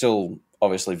 but it's still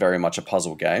obviously very much a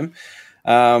puzzle game.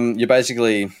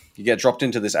 You get dropped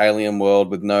into this alien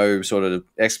world with no sort of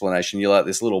explanation. You're like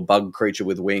this little bug creature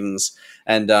with wings,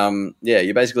 and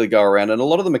you basically go around, and a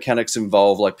lot of the mechanics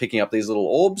involve like picking up these little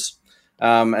orbs.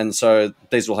 And so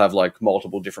these will have like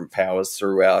multiple different powers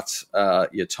throughout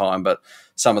your time, but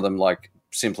some of them like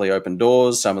simply open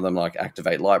doors, some of them like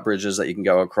activate light bridges that you can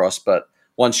go across. But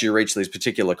once you reach these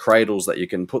particular cradles that you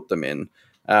can put them in,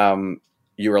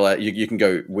 you can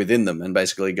go within them and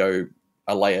basically go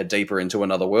a layer deeper into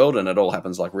another world, and it all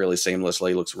happens like really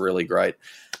seamlessly. Looks really great.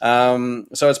 So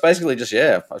it's basically just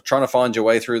trying to find your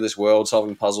way through this world,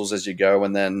 solving puzzles as you go,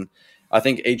 and then I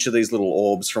think each of these little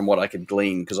orbs, from what I could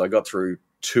glean, because I got through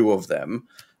 2 of them,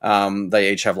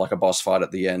 they each have like a boss fight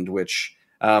at the end, which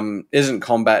isn't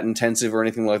combat intensive or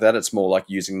anything like that. It's more like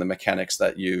using the mechanics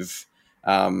that you've,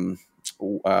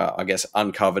 I guess,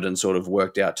 uncovered and sort of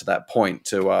worked out to that point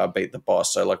to beat the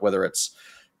boss. So like whether it's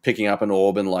picking up an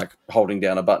orb and like holding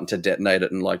down a button to detonate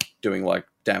it and like doing like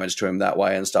damage to him that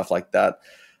way and stuff like that.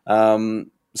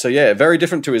 So yeah, very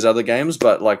different to his other games,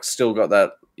 but like still got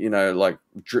that, like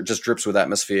just drips with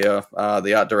atmosphere.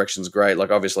 The art direction's great, like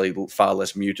obviously far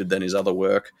less muted than his other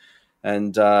work.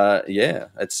 And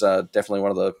it's definitely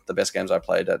one of the best games I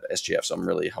played at SGF, so I'm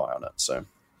really high on it. So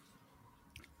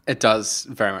it does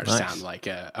very much sound like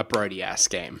a Brody-ass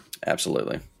game.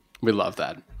 Absolutely. We love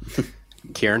that.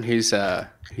 Kieran, who's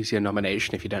your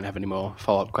nomination if you don't have any more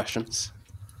follow-up questions?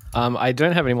 I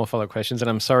don't have any more follow-up questions, and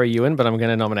I'm sorry, Ewan, but I'm going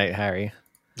to nominate Harry.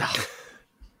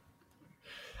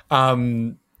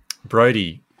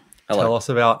 Brody, Hello. Tell us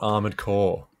about Armored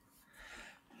Core.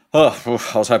 Oh,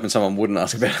 I was hoping someone wouldn't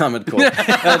ask about Armored Core.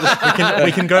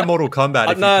 we can go Mortal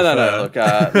Kombat. If No. Look,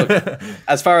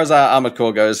 as far as Armored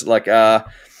Core goes, like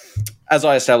as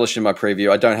I established in my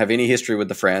preview, I don't have any history with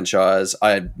the franchise.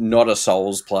 I'm not a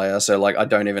Souls player, so like I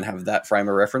don't even have that frame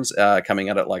of reference coming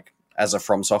at it like as a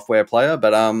From Software player.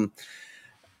 But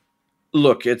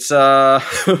look, it's like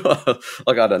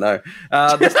I don't know.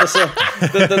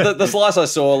 The slice I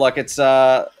saw, like it's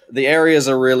the areas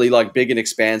are really like big and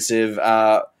expansive,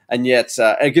 and yet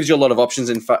it gives you a lot of options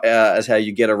as how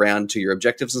you get around to your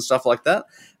objectives and stuff like that.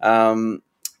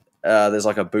 There's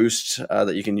like a boost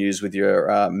that you can use with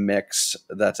your mechs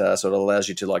that sort of allows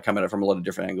you to like come at it from a lot of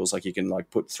different angles. Like you can like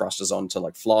put thrusters on to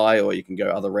like fly, or you can go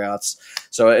other routes.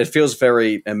 So it feels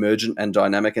very emergent and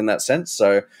dynamic in that sense.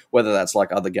 So whether that's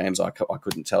like other games, I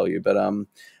couldn't tell you. But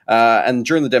and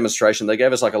during the demonstration, they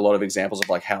gave us like a lot of examples of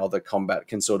like how the combat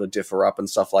can sort of differ up and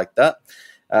stuff like that.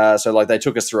 So like they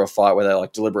took us through a fight where they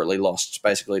like deliberately lost,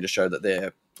 basically to show that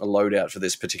their loadout for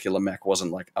this particular mech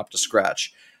wasn't like up to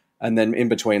scratch. And then in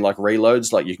between like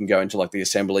reloads, like you can go into like the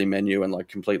assembly menu and like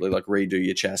completely like redo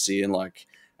your chassis and like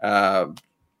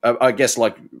I guess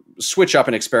like switch up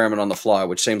and experiment on the fly,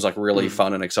 which seems like really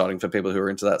fun and exciting for people who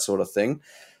are into that sort of thing.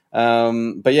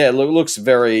 But yeah, it looks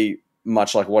very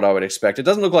much like what I would expect. It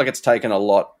doesn't look like it's taken a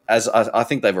lot, as I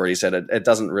think they've already said, it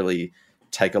doesn't really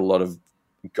take a lot of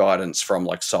guidance from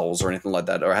like Souls or anything like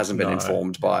that, or hasn't been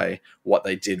informed by what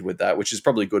they did with that, which is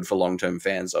probably good for long-term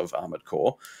fans of Armored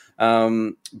Core.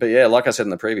 But yeah, like I said in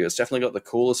the preview, it's definitely got the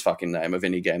coolest fucking name of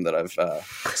any game that I've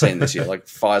seen this year. Like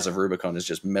Fires of Rubicon is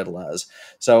just metal as.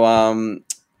 So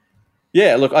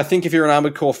yeah, look, I think if you're an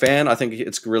Armored Core fan, I think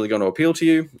it's really going to appeal to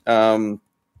you.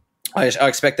 I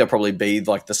expect there'll probably be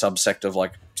like the subsect of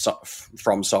like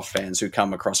From Soft fans who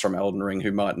come across from Elden Ring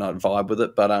who might not vibe with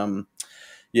it. But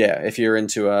yeah, if you're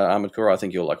into Armored Core, I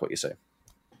think you'll like what you see.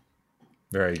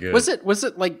 Very good. Was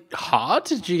it like hard?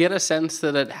 Did you get a sense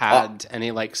that it had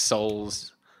any like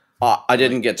Souls? I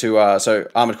didn't get to so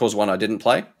Armored Core's one I didn't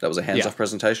play. That was a hands-off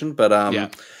presentation. But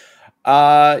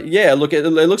yeah, look, it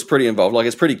looks pretty involved. Like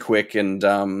it's pretty quick, and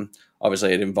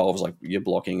obviously it involves like you're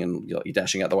blocking and you're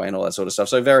dashing out the way and all that sort of stuff.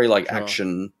 So very like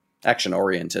action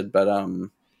oriented, but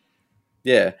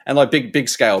yeah, and like big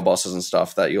scale bosses and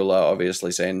stuff that you'll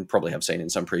obviously see and probably have seen in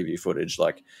some preview footage.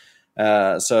 Like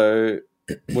so.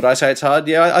 Would I say it's hard?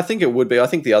 Yeah, I think it would be. I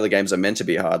think the other games are meant to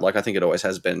be hard. Like I think it always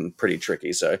has been pretty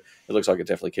tricky. So it looks like it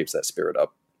definitely keeps that spirit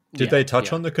up. Did they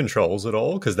touch on the controls at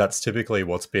all? Because that's typically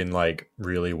what's been like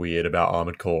really weird about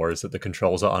Armored Core is that the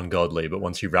controls are ungodly, but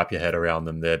once you wrap your head around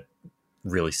them, they're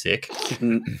really sick.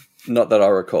 Not that I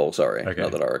recall. Sorry,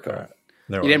 not that I recall. Right.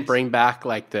 No You didn't worries. bring back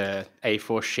like the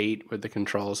A4 sheet with the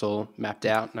controls all mapped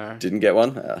out? No. Didn't get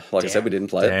one. Like I said, we didn't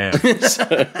play it.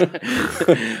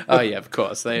 Damn. Oh yeah, of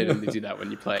course. They only do that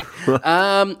when you play.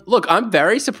 Look, I'm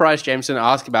very surprised Jameson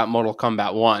asked about Mortal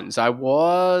Kombat 1. So I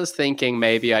was thinking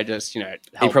maybe I just, He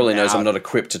help probably him knows out, I'm not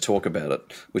equipped to talk about it,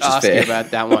 which is ask fair. you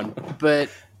about that one. But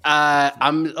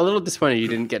I'm a little disappointed you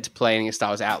didn't get to play any of Star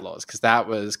Wars Outlaws, because that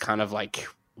was kind of like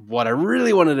what I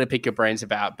really wanted to pick your brains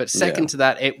about. But second to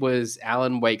that, it was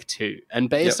Alan Wake 2. And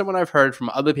based on what I've heard from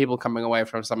other people coming away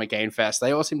from Summer Game Fest,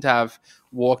 they all seem to have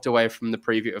walked away from the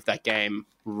preview of that game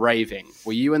raving.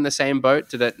 Were you in the same boat?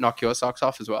 Did it knock your socks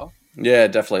off as well? Yeah,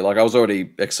 definitely. Like I was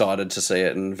already excited to see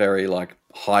it and very like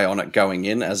high on it going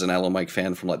in as an Alan Wake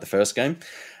fan from like the first game.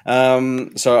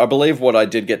 So I believe what I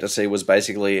did get to see was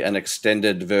basically an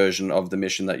extended version of the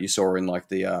mission that you saw in like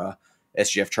the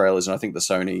SGF trailers and I think the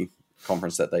Sony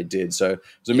conference that they did. So it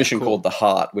was a mission called The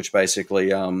Heart, which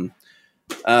basically I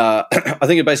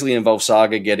think it basically involves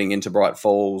Saga getting into Bright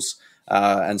Falls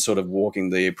and sort of walking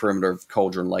the perimeter of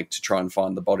Cauldron Lake to try and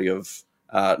find the body of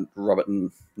Robert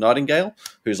Nightingale,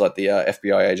 who's like the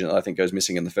FBI agent that I think goes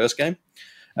missing in the first game.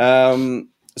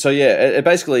 So yeah, it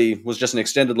basically was just an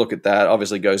extended look at that.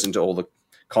 Obviously goes into all the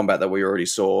combat that we already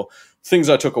saw. Things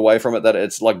I took away from it, that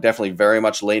it's like definitely very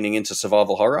much leaning into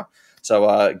survival horror.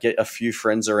 So get a few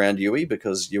friends around Yui,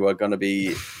 because you are going to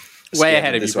be way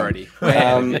ahead of you, Brody. Way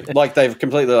ahead of you. Like they've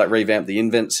completely like revamped the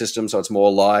invent system, so it's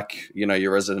more like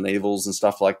your Resident Evils and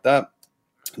stuff like that.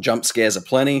 Jump scares are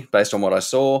plenty based on what I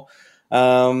saw.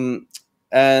 And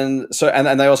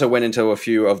they also went into a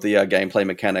few of the gameplay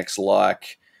mechanics,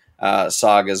 like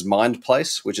Saga's Mind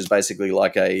Place, which is basically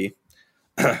like a,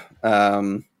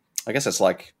 I guess it's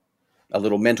like a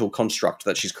little mental construct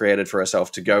that she's created for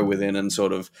herself to go within and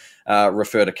sort of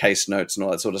refer to case notes and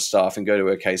all that sort of stuff, and go to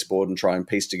her case board and try and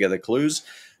piece together clues,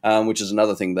 which is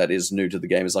another thing that is new to the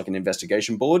game, is like an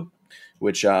investigation board,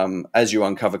 which as you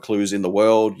uncover clues in the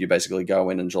world, you basically go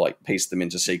in and like piece them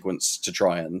into sequence to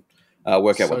try and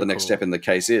work out what the next step in the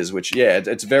case is, which,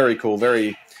 it's very cool,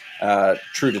 very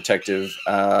True Detective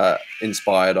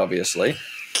inspired, obviously.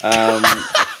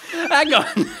 Hang on.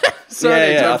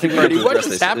 Sorry, I think Brody. we What address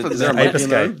just this. happened Is there a there? monkey in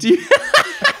the room?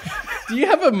 Do you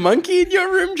have a monkey in your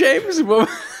room, James? Well,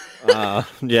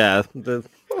 Yeah, there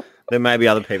may be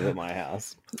other people at my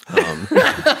house.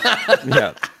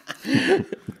 Yeah.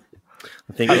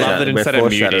 I think I love that we're instead of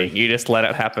foreshadowing. muting, you just let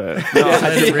it happen. No,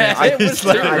 I didn't it was too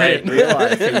I late. didn't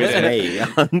realize it was me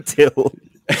until.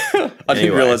 I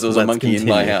didn't realize there was a let's monkey in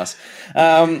my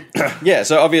continue. house.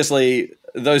 So obviously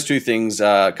those two things,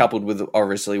 coupled with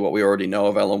obviously what we already know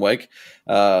of Alan Wake,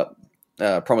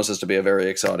 promises to be a very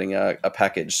exciting a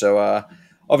package. So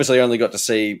obviously I only got to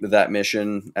see that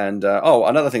mission. And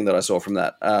another thing that I saw from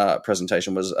that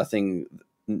presentation was a thing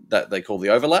that they call the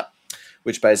overlap,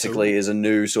 which basically is a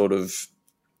new sort of,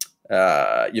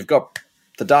 you've got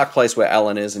the dark place where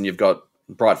Alan is, and you've got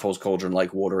Bright Falls, Cauldron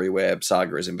Lake, Watery, where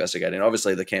Saga is investigating.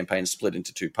 Obviously, the campaign's split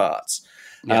into two parts,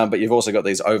 but you've also got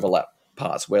these overlap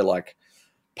parts where, like,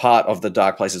 part of the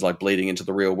dark place is like bleeding into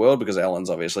the real world because Alan's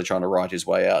obviously trying to write his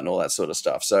way out and all that sort of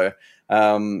stuff. So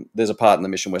there's a part in the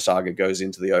mission where Saga goes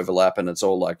into the overlap, and it's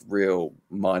all like real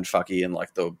mindfucky, and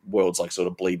like the world's like sort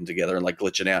of bleeding together and like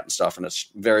glitching out and stuff, and it's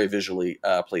very visually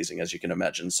pleasing, as you can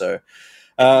imagine. So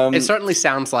it certainly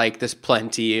sounds like there's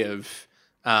plenty of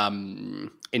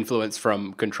influence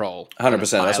from Control. 100%.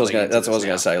 That's what I was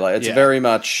going to say. Like, it's Yeah. very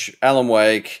much Alan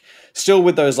Wake, still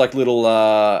with those like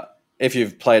little. If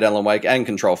you've played Alan Wake and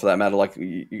Control for that matter, like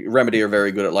Remedy are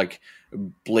very good at like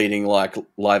bleeding like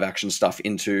live action stuff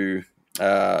into,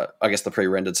 I guess, the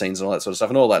pre-rendered scenes and all that sort of stuff,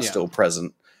 and all that's still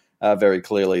present very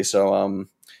clearly. So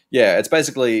it's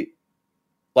basically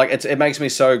like it makes me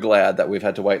so glad that we've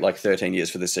had to wait like 13 years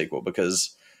for this sequel,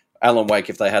 because Alan Wake,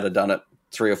 if they had done it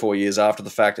 3 or 4 years after the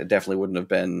fact, it definitely wouldn't have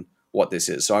been what this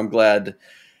is. So I'm glad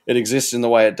it exists in the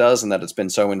way it does, and that it's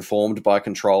been so informed by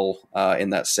Control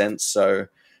in that sense. So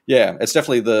yeah, it's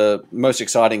definitely the most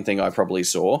exciting thing I probably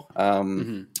saw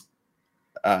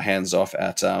hands off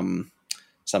at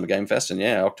Summer Game Fest. And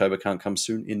October can't come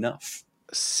soon enough.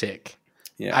 Sick.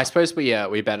 Yeah. I suppose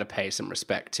we better pay some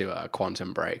respect to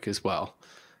Quantum Break as well,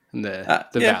 and the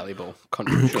valuable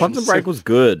contributions. Quantum Break was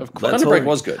good. Quantum Break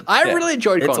was good. I really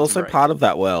enjoyed It's Quantum also Break. part of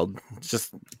that world. It's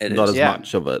just not as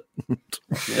much of it.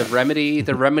 The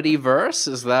Remedy verse,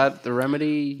 is that the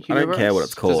Remedy universe? I don't care what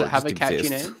it's called. Does it have a just catchy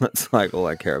exists. name? That's like all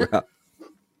I care about.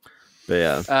 But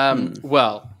yeah.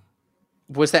 Well,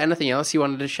 was there anything else you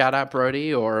wanted to shout out,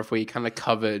 Brody, or have we kind of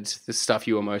covered the stuff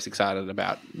you were most excited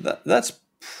about? That's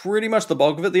pretty much the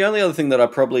bulk of it. The only other thing that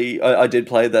I did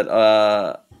play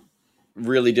that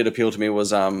really did appeal to me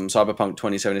was Cyberpunk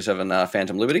 2077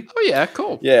 Phantom Liberty. Oh yeah,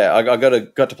 cool. Yeah, I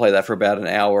got to play that for about an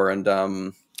hour,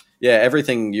 and yeah,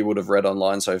 everything you would have read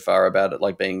online so far about it,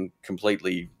 like being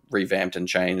completely revamped and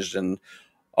changed, and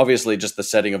obviously just the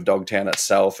setting of Dogtown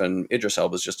itself, and Idris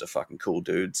Elba's just a fucking cool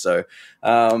dude. So,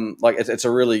 like, it's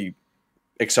a really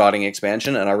exciting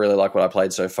expansion, and I really like what I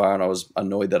played so far, and I was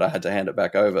annoyed that I had to hand it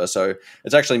back over. So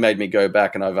it's actually made me go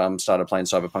back, and I've started playing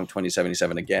Cyberpunk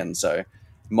 2077 again. So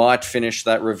might finish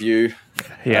that review.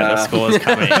 Yeah, the score's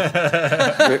coming.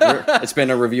 It's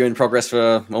been a review in progress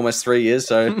for almost 3 years,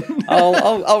 so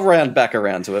I'll round back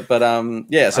around to it. But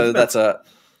yeah, so that's a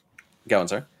go on,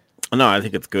 sorry. No, I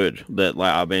think it's good that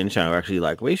like our main channel actually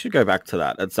like we should go back to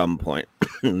that at some point.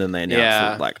 And then they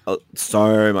announced like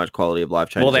so much quality of life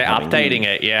changes. Well, they're updating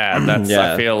it. Yeah, that's.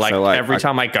 Yeah, I feel like, so, like, every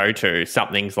time I go to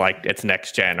something's like it's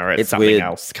next gen or it's something weird.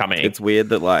 else coming. It's weird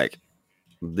that like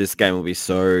this game will be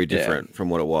so different from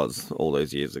what it was all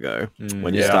those years ago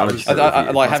when you started.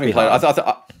 I like having played.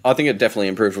 I think it definitely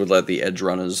improved with like the Edge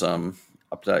Runners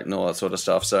update and all that sort of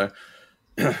stuff. So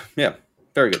yeah,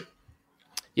 very good.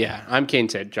 Yeah, I'm keen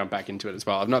to jump back into it as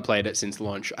well. I've not played it since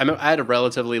launch. I had a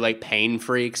relatively like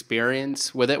pain-free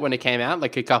experience with it when it came out,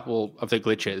 like a couple of the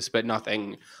glitches, but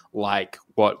nothing like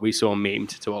what we saw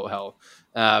memed to all hell.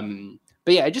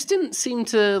 But yeah, it just didn't seem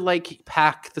to like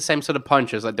pack the same sort of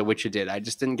punches like The Witcher did. I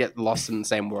just didn't get lost in the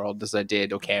same world as I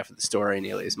did or care for the story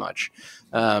nearly as much.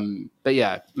 But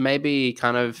yeah, maybe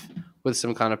kind of with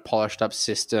some kind of polished up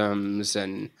systems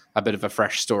and a bit of a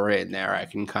fresh story in there, I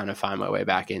can kind of find my way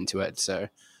back into it. So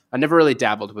I never really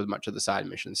dabbled with much of the side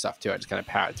mission stuff too. I just kind of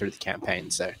powered through the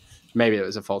campaign. So maybe it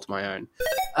was a fault of my own.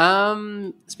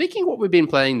 Speaking of what we've been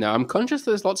playing though, I'm conscious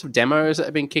there's lots of demos that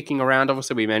have been kicking around.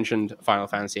 Obviously we mentioned Final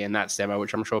Fantasy and that's demo,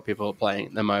 which I'm sure people are playing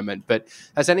at the moment. But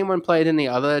has anyone played any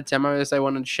other demos they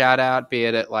wanted to shout out, be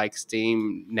it at like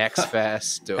Steam Next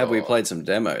Fest? Or... Have we played some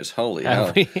demos? Holy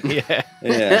hell. Yeah.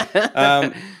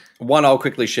 Yeah. One I'll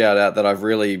quickly shout out that I've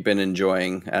really been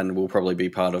enjoying and will probably be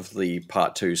part of the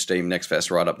Part 2 Steam Next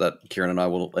Fest write-up that Kieran and I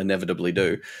will inevitably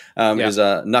do is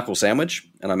Knuckle Sandwich.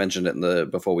 And I mentioned it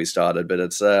before we started, but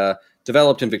it's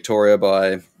developed in Victoria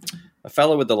by a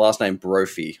fellow with the last name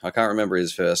Brophy. I can't remember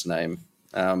his first name.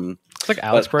 It's like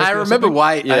Alex Brophy. I remember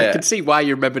why. Yeah. I could see why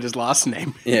you remembered his last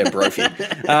name. Yeah, Brophy.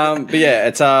 But yeah,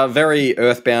 it's very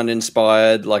Earthbound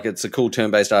inspired. Like it's a cool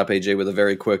turn-based RPG with a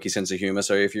very quirky sense of humor.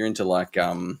 So if you're into like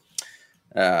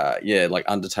like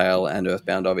Undertale and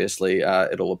Earthbound, obviously,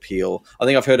 it'll appeal. I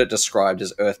think I've heard it described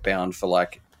as Earthbound for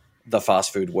like the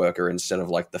fast food worker instead of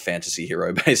like the fantasy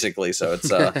hero, basically. So it's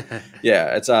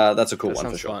that's a cool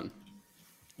one for sure. Fun.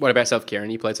 What about yourself, Kieran?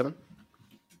 You played something?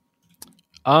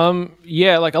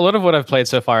 Yeah, like a lot of what I've played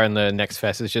so far in the Next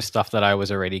Fest is just stuff that I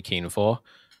was already keen for.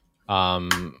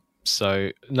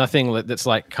 So nothing that's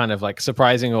like kind of like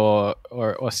surprising or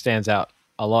stands out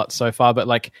a lot so far, but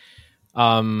like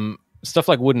stuff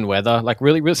like Wood and Weather, like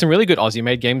really some really good Aussie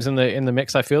made games in the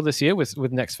mix I feel this year with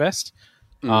Next Fest.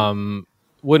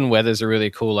 Wood and Weather is a really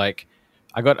cool, like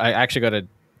I actually got to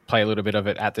play a little bit of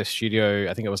it at the studio.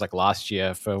 I think it was like last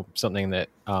year for something that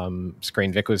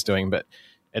Screen Vic was doing, but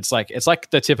it's like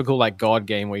the typical like God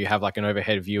game where you have like an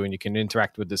overhead view and you can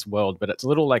interact with this world, but it's a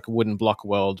little like wooden block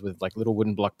world with like little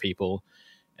wooden block people,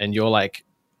 and you're like,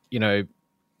 you know,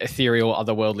 ethereal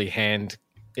otherworldly hand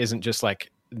isn't just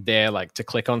like there like to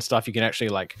click on stuff. You can actually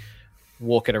like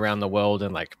walk it around the world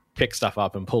and like pick stuff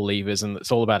up and pull levers, and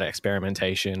it's all about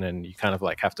experimentation, and you kind of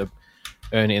like have to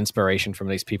earn inspiration from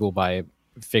these people by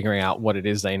figuring out what it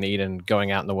is they need and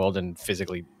going out in the world and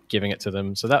physically giving it to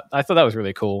them. So that I thought that was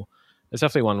really cool. It's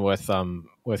definitely one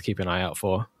worth keeping an eye out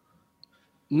for.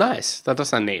 Nice. That does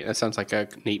sound neat. That sounds like a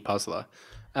neat puzzler.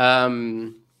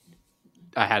 I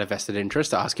had a vested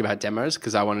interest to ask you about demos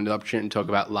because I wanted the opportunity to talk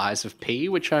about Lies of P,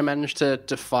 which I managed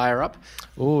to fire up.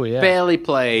 Oh, yeah. Barely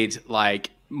played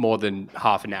like more than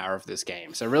half an hour of this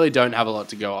game, so I really don't have a lot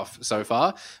to go off so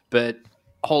far. But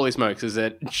holy smokes,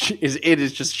 it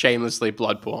is just shamelessly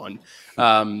Bloodborne.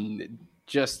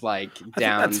 Just like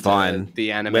down to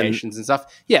the animations and stuff.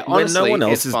 Yeah, honestly, when no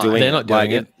one else is doing it, they're not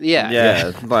doing it.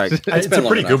 Yeah, like it's a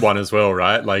pretty good one as well,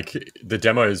 right? Like the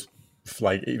demo is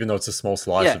like, even though it's a small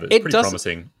slice of it, it's pretty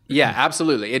promising. Yeah,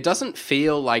 absolutely. It doesn't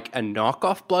feel like a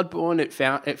knockoff Bloodborne.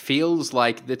 It feels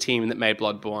like the team that made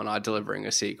Bloodborne are delivering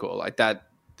a sequel. Like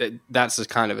that's as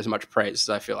kind of as much praise as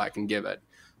I feel I can give it.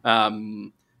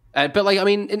 But like, I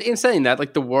mean, in saying that,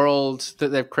 like the world that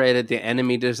they've created, the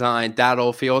enemy design, that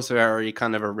all feels very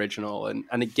kind of original. And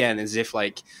again, as if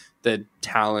like the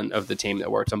talent of the team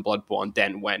that worked on Bloodborne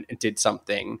then went and did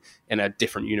something in a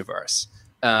different universe.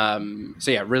 So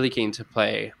yeah, really keen to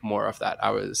play more of that.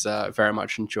 I was very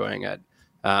much enjoying it.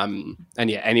 And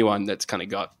yeah, anyone that's kind of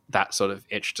got that sort of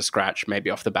itch to scratch, maybe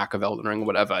off the back of Elden Ring or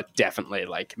whatever, definitely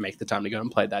like make the time to go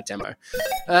and play that demo.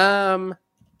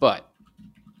 But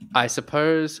I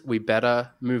suppose we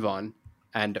better move on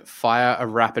and fire a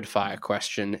rapid fire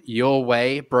question your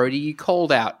way. Brody, you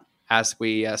called out as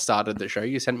we started the show.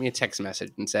 You sent me a text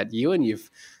message and said, Ewan, you've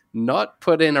not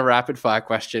put in a rapid fire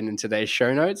question in today's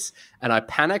show notes. And I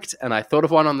panicked and I thought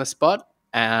of one on the spot.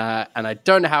 And I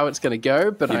don't know how it's going to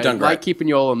go, but I like keeping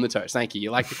you all on the toes. Thank you.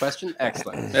 You like the question?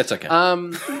 Excellent. That's okay.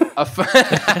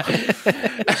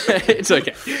 It's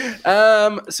okay.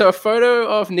 So a photo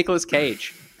of Nicolas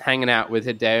Cage hanging out with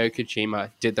Hideo Kojima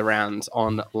did the rounds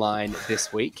online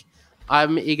this week.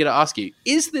 I'm eager to ask you,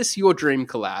 is this your dream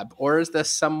collab, or is there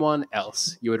someone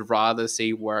else you would rather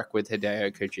see work with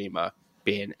Hideo Kojima?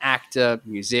 Be an actor,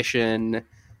 musician,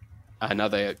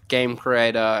 another game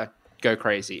creator, go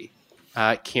crazy.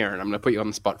 Kieran, I'm going to put you on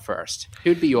the spot first.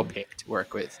 Who'd be your pick to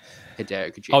work with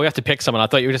Hideo Kojima? Oh, we have to pick someone. I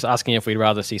thought you were just asking if we'd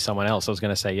rather see someone else. I was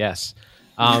going to say yes.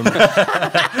 I'm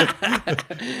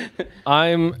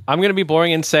going to be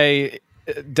boring and say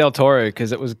Del Toro,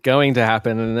 because it was going to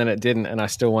happen and then it didn't, and I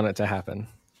still want it to happen.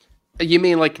 You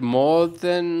mean like more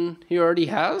than he already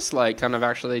has? Like kind of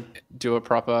actually do a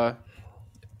proper...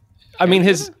 I mean,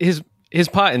 his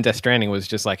part in Death Stranding was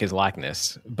just like his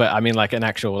likeness, but I mean like an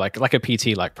actual like a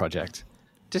PT like project.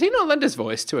 Did he not lend his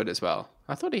voice to it as well?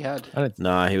 I thought he had.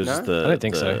 No, he was just I don't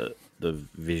think so. The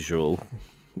visual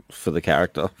for the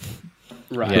character.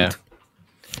 Right. Yeah.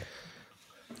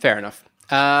 Fair enough.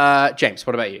 James,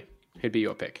 what about you? Who'd be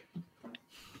your pick?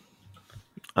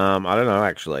 I don't know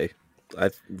actually. I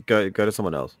go to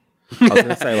someone else. I was going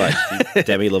to say like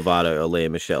Demi Lovato or Lea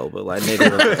Michele, but like neither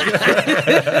of them.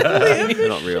 They're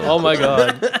not real. Oh my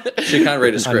god. She can't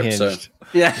read a script, Unhinged. so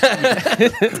Yeah.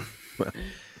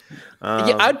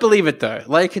 Yeah, I'd believe it though.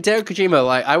 Like Hideo Kojima,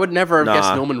 like I would never have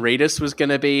guessed Norman Reedus was going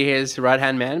to be his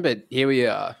right-hand man, but here we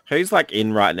are. Who's like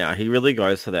in right now? He really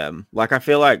goes for them. Like I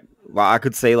feel like I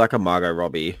could see like a Margot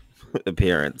Robbie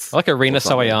appearance. I like Arina or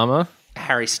something. Sawayama.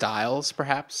 Harry Styles,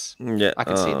 perhaps. Yeah, I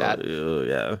can see that.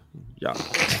 Yeah. Yeah.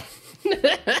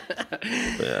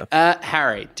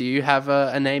 Harry, do you have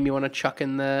a name you want to chuck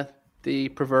in the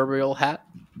proverbial hat?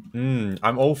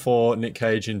 I'm all for Nick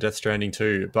Cage in Death Stranding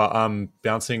too, but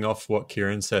bouncing off what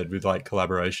Kieran said with like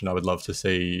collaboration, I would love to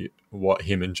see what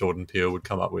him and Jordan Peele would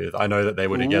come up with. I know that they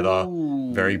were together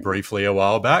very briefly a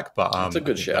while back, but That's a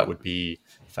good shout. that would be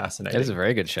fascinating. That is a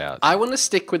very good shout. I want to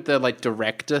stick with the like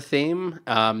director theme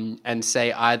and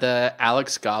say either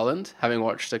Alex Garland, having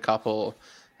watched a couple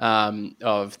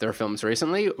of their films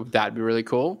recently, that'd be really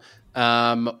cool.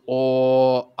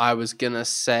 Or I was gonna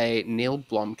say Neil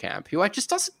Blomkamp, who I just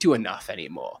doesn't do enough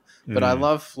anymore. But I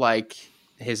love like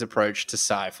his approach to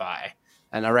sci-fi,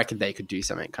 and I reckon they could do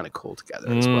something kind of cool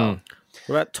together as well.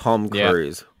 What about Tom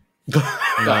Cruise?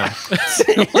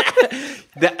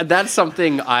 That's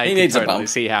something I He can needs a totally bump.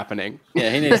 see happening.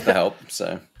 yeah, he needs the help.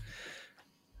 So,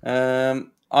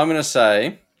 I'm going to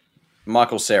say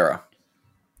Michael Cera.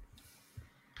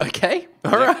 Okay,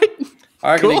 all right.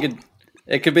 I reckon Cool.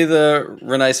 it could be the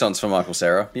renaissance for Michael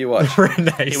Cera. You watch.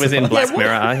 He was in Black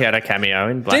Mirror. He had a cameo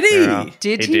in Black Did he? Mirror.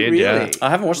 Did he really? Yeah. I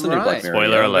haven't watched the new Right. Black Mirror.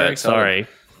 Spoiler yet. I'm very alert. excited. Sorry.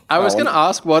 I was Oh, going to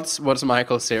ask what's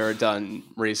Michael Cera done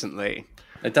recently.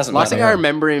 It doesn't Last thing I matter.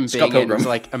 remember him Scott being in Pilgrim. was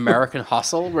like American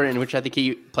Hustle, in which I think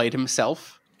he played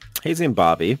himself. He's in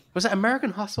Barbie. Was it American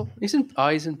Hustle? He's in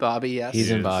Barbie. Yes, He's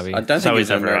in Barbie. I don't So think is he's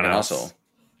in everyone American else. Hustle.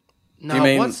 No, you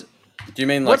mean- what's Do you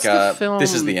mean like What's the film-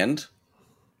 This Is the End?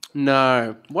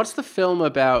 no? What's the film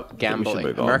about gambling?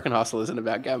 move on. American Hustle isn't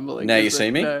about gambling. Now You is it?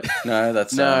 See Me? No, No,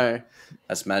 that's no,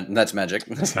 that's magic.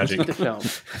 Magic. the film.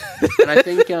 And I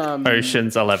think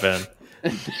Ocean's 11.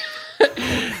 you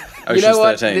know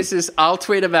what? 13. This is. I'll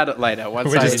tweet about it later. Once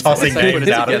We're just tossing once I put names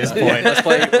it out at together. this point. Let's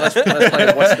play. Let's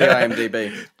play. What's the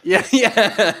IMDb? Yeah.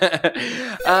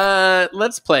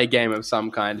 Let's play a game of some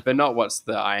kind, but not what's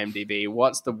the IMDb.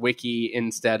 What's the wiki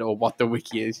instead, or what the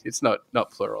wiki is? It's not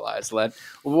pluralized.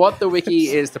 What the wiki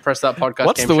is the Press Start podcast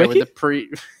What's game the show wiki? with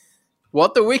the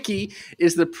What the Wiki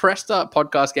is the Press Start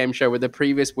podcast game show where the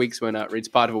previous week's winner reads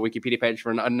part of a Wikipedia page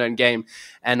for an unknown game,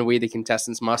 and we, the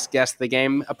contestants, must guess the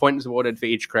game. A point is awarded for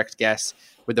each correct guess,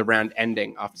 with the round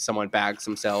ending after someone bags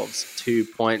themselves 2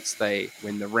 points. They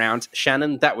win the round.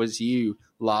 Shannon, that was you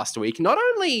last week. Not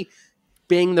only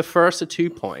being the first to 2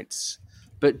 points,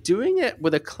 but doing it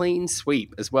with a clean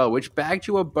sweep as well, which bagged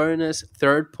you a bonus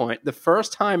 3rd point. The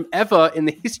first time ever in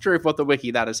the history of What the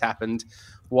Wiki that has happened.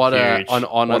 What Huge. an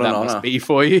honor What an that honor. must be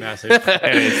for you. Massive.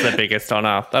 It is the biggest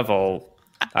honor of all.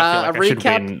 I feel like I should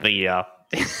recap- win the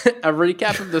A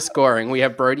recap of the scoring. We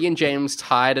have Brody and James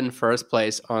tied in first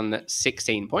place on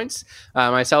 16 points.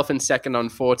 Myself in second on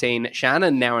 14.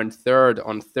 Shannon now in third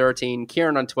on 13.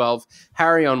 Kieran on 12.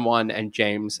 Harry on 1. And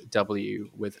James W.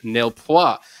 with nil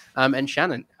points. And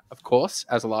Shannon, of course,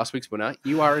 as last week's winner,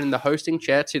 you are in the hosting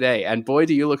chair today. And boy,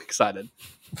 do you look excited.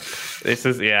 This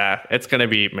is, it's going to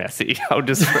be messy. I'll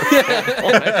just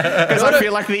because I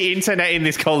feel like the internet in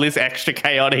this call is extra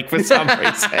chaotic for some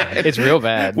reason. It's real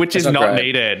bad. Which is not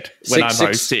needed when I'm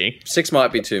hosting. 6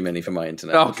 might be too many for my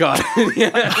internet. Oh, God.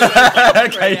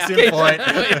 Case in point.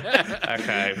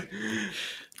 Okay.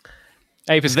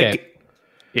 Ape Escape.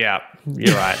 Yeah,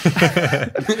 you're right.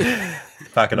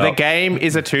 Back it up. The game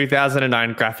is a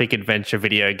 2009 graphic adventure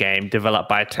video game developed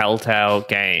by Telltale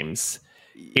Games.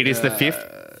 It is the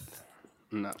fifth.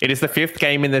 No. It is the fifth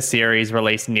game in the series,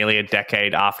 released nearly a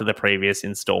decade after the previous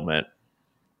installment.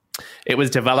 It was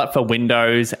developed for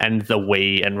Windows and the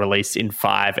Wii and released in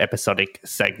 5 episodic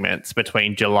segments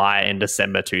between July and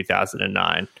December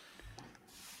 2009.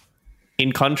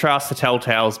 In contrast to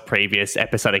Telltale's previous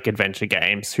episodic adventure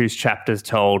games, whose chapters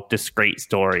told discrete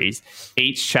stories,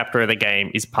 each chapter of the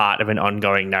game is part of an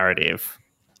ongoing narrative.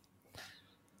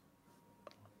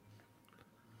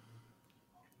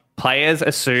 Players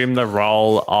assume the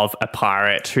role of a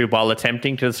pirate who, while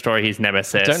attempting to destroy his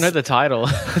nemesis... Don't know the title.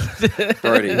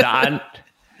 Brody.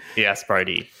 Yes,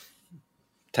 Brody.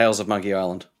 Tales of Monkey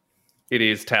Island. It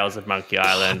is Tales of Monkey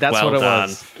Island. That's well what it done,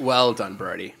 was. Well done,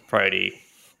 Brody. Brody.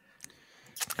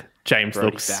 James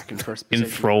Brody looks back in first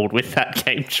position. enthralled with that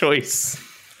game choice.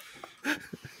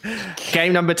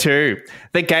 Game number 2.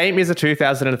 The game is a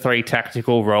 2003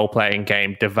 tactical role-playing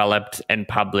game developed and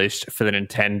published for the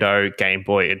Nintendo Game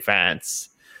Boy Advance.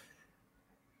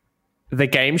 The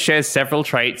game shares several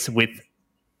traits with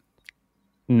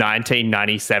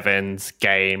 1997's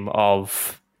game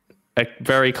of a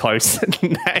very close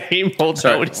name,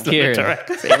 although it's not Kieran. direct.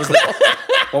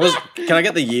 Can I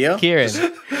get the year? Kieran.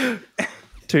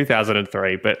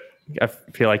 2003, but I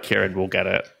feel like Kieran will get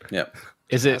it. Yep.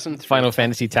 Is it 2003. Final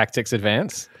Fantasy Tactics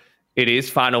Advance? It is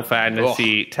Final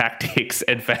Fantasy Tactics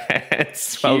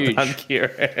Advance. Well Huge. done,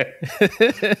 Kieran.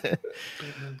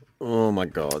 Oh my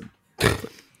god.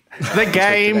 The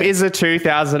game is a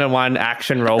 2001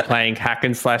 action role-playing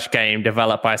hack-and-slash game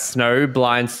developed by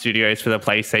Snowblind Studios for the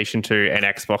PlayStation 2 and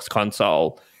Xbox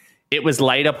console. It was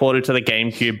later ported to the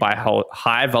GameCube by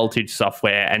High Voltage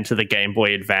Software and to the Game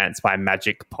Boy Advance by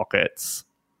Magic Pockets.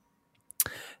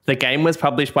 The game was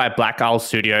published by Black Isle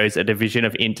Studios, a division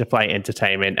of Interplay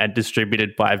Entertainment, and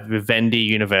distributed by Vivendi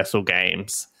Universal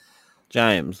Games.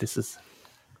 James.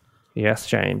 Yes,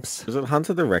 James. Is it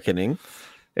Hunter the Reckoning?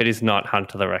 It is not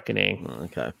Hunter the Reckoning. Oh,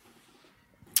 okay.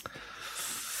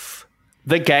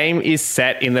 The game is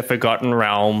set in the Forgotten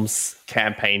Realms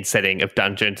campaign setting of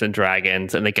Dungeons and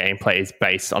Dragons, and the gameplay is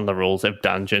based on the rules of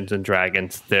Dungeons and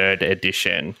Dragons 3rd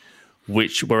edition,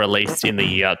 which were released in the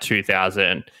year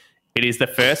 2000. It is the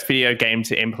first video game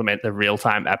to implement the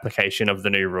real-time application of the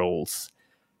new rules.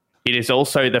 It is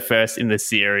also the first in the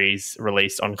series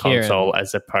released on console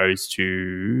as opposed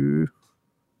to...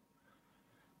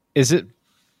 Is it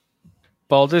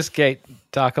Baldur's Gate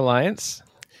Dark Alliance?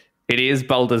 It is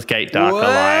Baldur's Gate Dark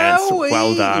Alliance.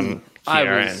 Well done, I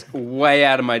Kieran. was way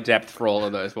out of my depth for all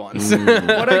of those ones.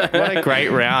 What a great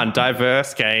round.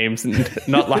 Diverse games,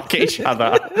 not like each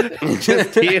other.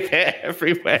 Just here, there,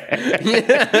 everywhere.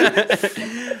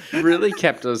 Really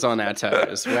kept us on our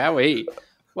toes. Wowee.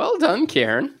 Well done,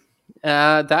 Kieran.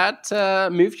 That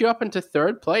moved you up into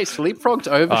 3rd place, leapfrogged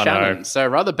over Oh, Shannon. no. So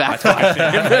rather bad.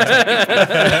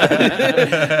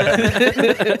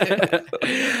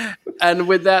 And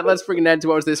with that, let's bring an end to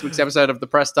what was this week's episode of the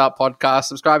Press Start podcast.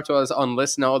 Subscribe to us on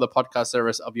Listener or the podcast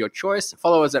service of your choice.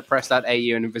 Follow us at press.au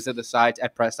and visit the site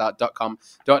at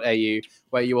pressstart.com.au,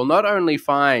 where you will not only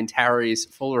find Harry's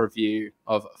full review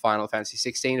of Final Fantasy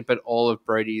 16, but all of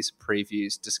Brody's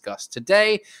previews discussed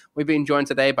today. We've been joined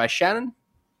today by Shannon.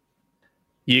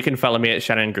 You can follow me at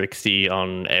Shannon Grixty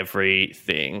on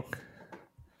everything.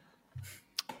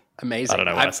 Amazing. I don't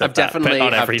know why I I've said that, but on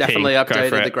I've everything. definitely Go for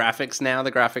updated the it. graphics now.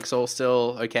 The graphics all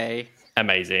still okay.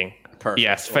 Amazing. Perfect.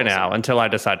 Yes, for Awesome. now, until I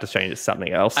decide to change it to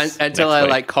something else. Until next I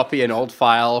week. like copy an old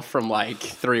file from like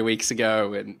 3 weeks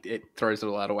ago and it throws it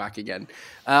all out of whack again.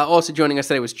 Also joining us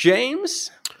today was James.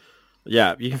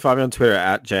 Yeah, you can find me on Twitter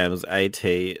at James,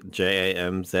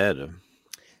 ATJAMZ.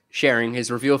 Sharing his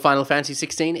review of Final Fantasy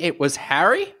 16. It was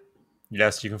Harry.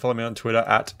 Yes, you can follow me on Twitter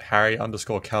at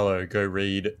Harry_Callow. Go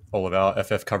read all of our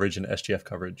FF coverage and SGF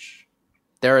coverage.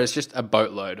 There is just a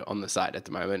boatload on the site at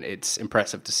the moment. It's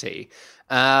impressive to see.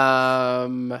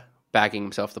 Bagging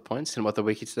himself the points. And what the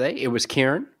wiki today? It was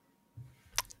Kieran.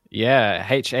 Yeah,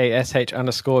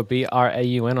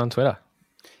 HASH_BRAUN on Twitter.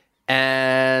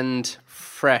 And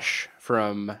fresh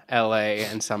from LA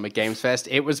and Summer Games Fest,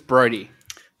 it was Brody.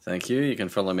 Thank you. You can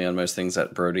follow me on most things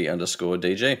at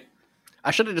Brody_DG. I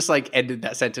should have just ended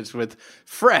that sentence with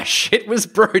fresh. It was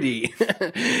Brody.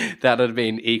 That would have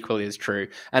been equally as true.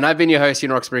 And I've been your host,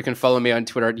 Ewan Roxburgh. You can follow me on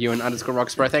Twitter at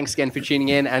Ewan_Roxburgh. Thanks again for tuning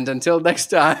in. And until next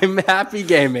time, happy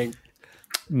gaming.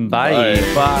 Bye.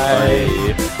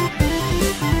 Bye.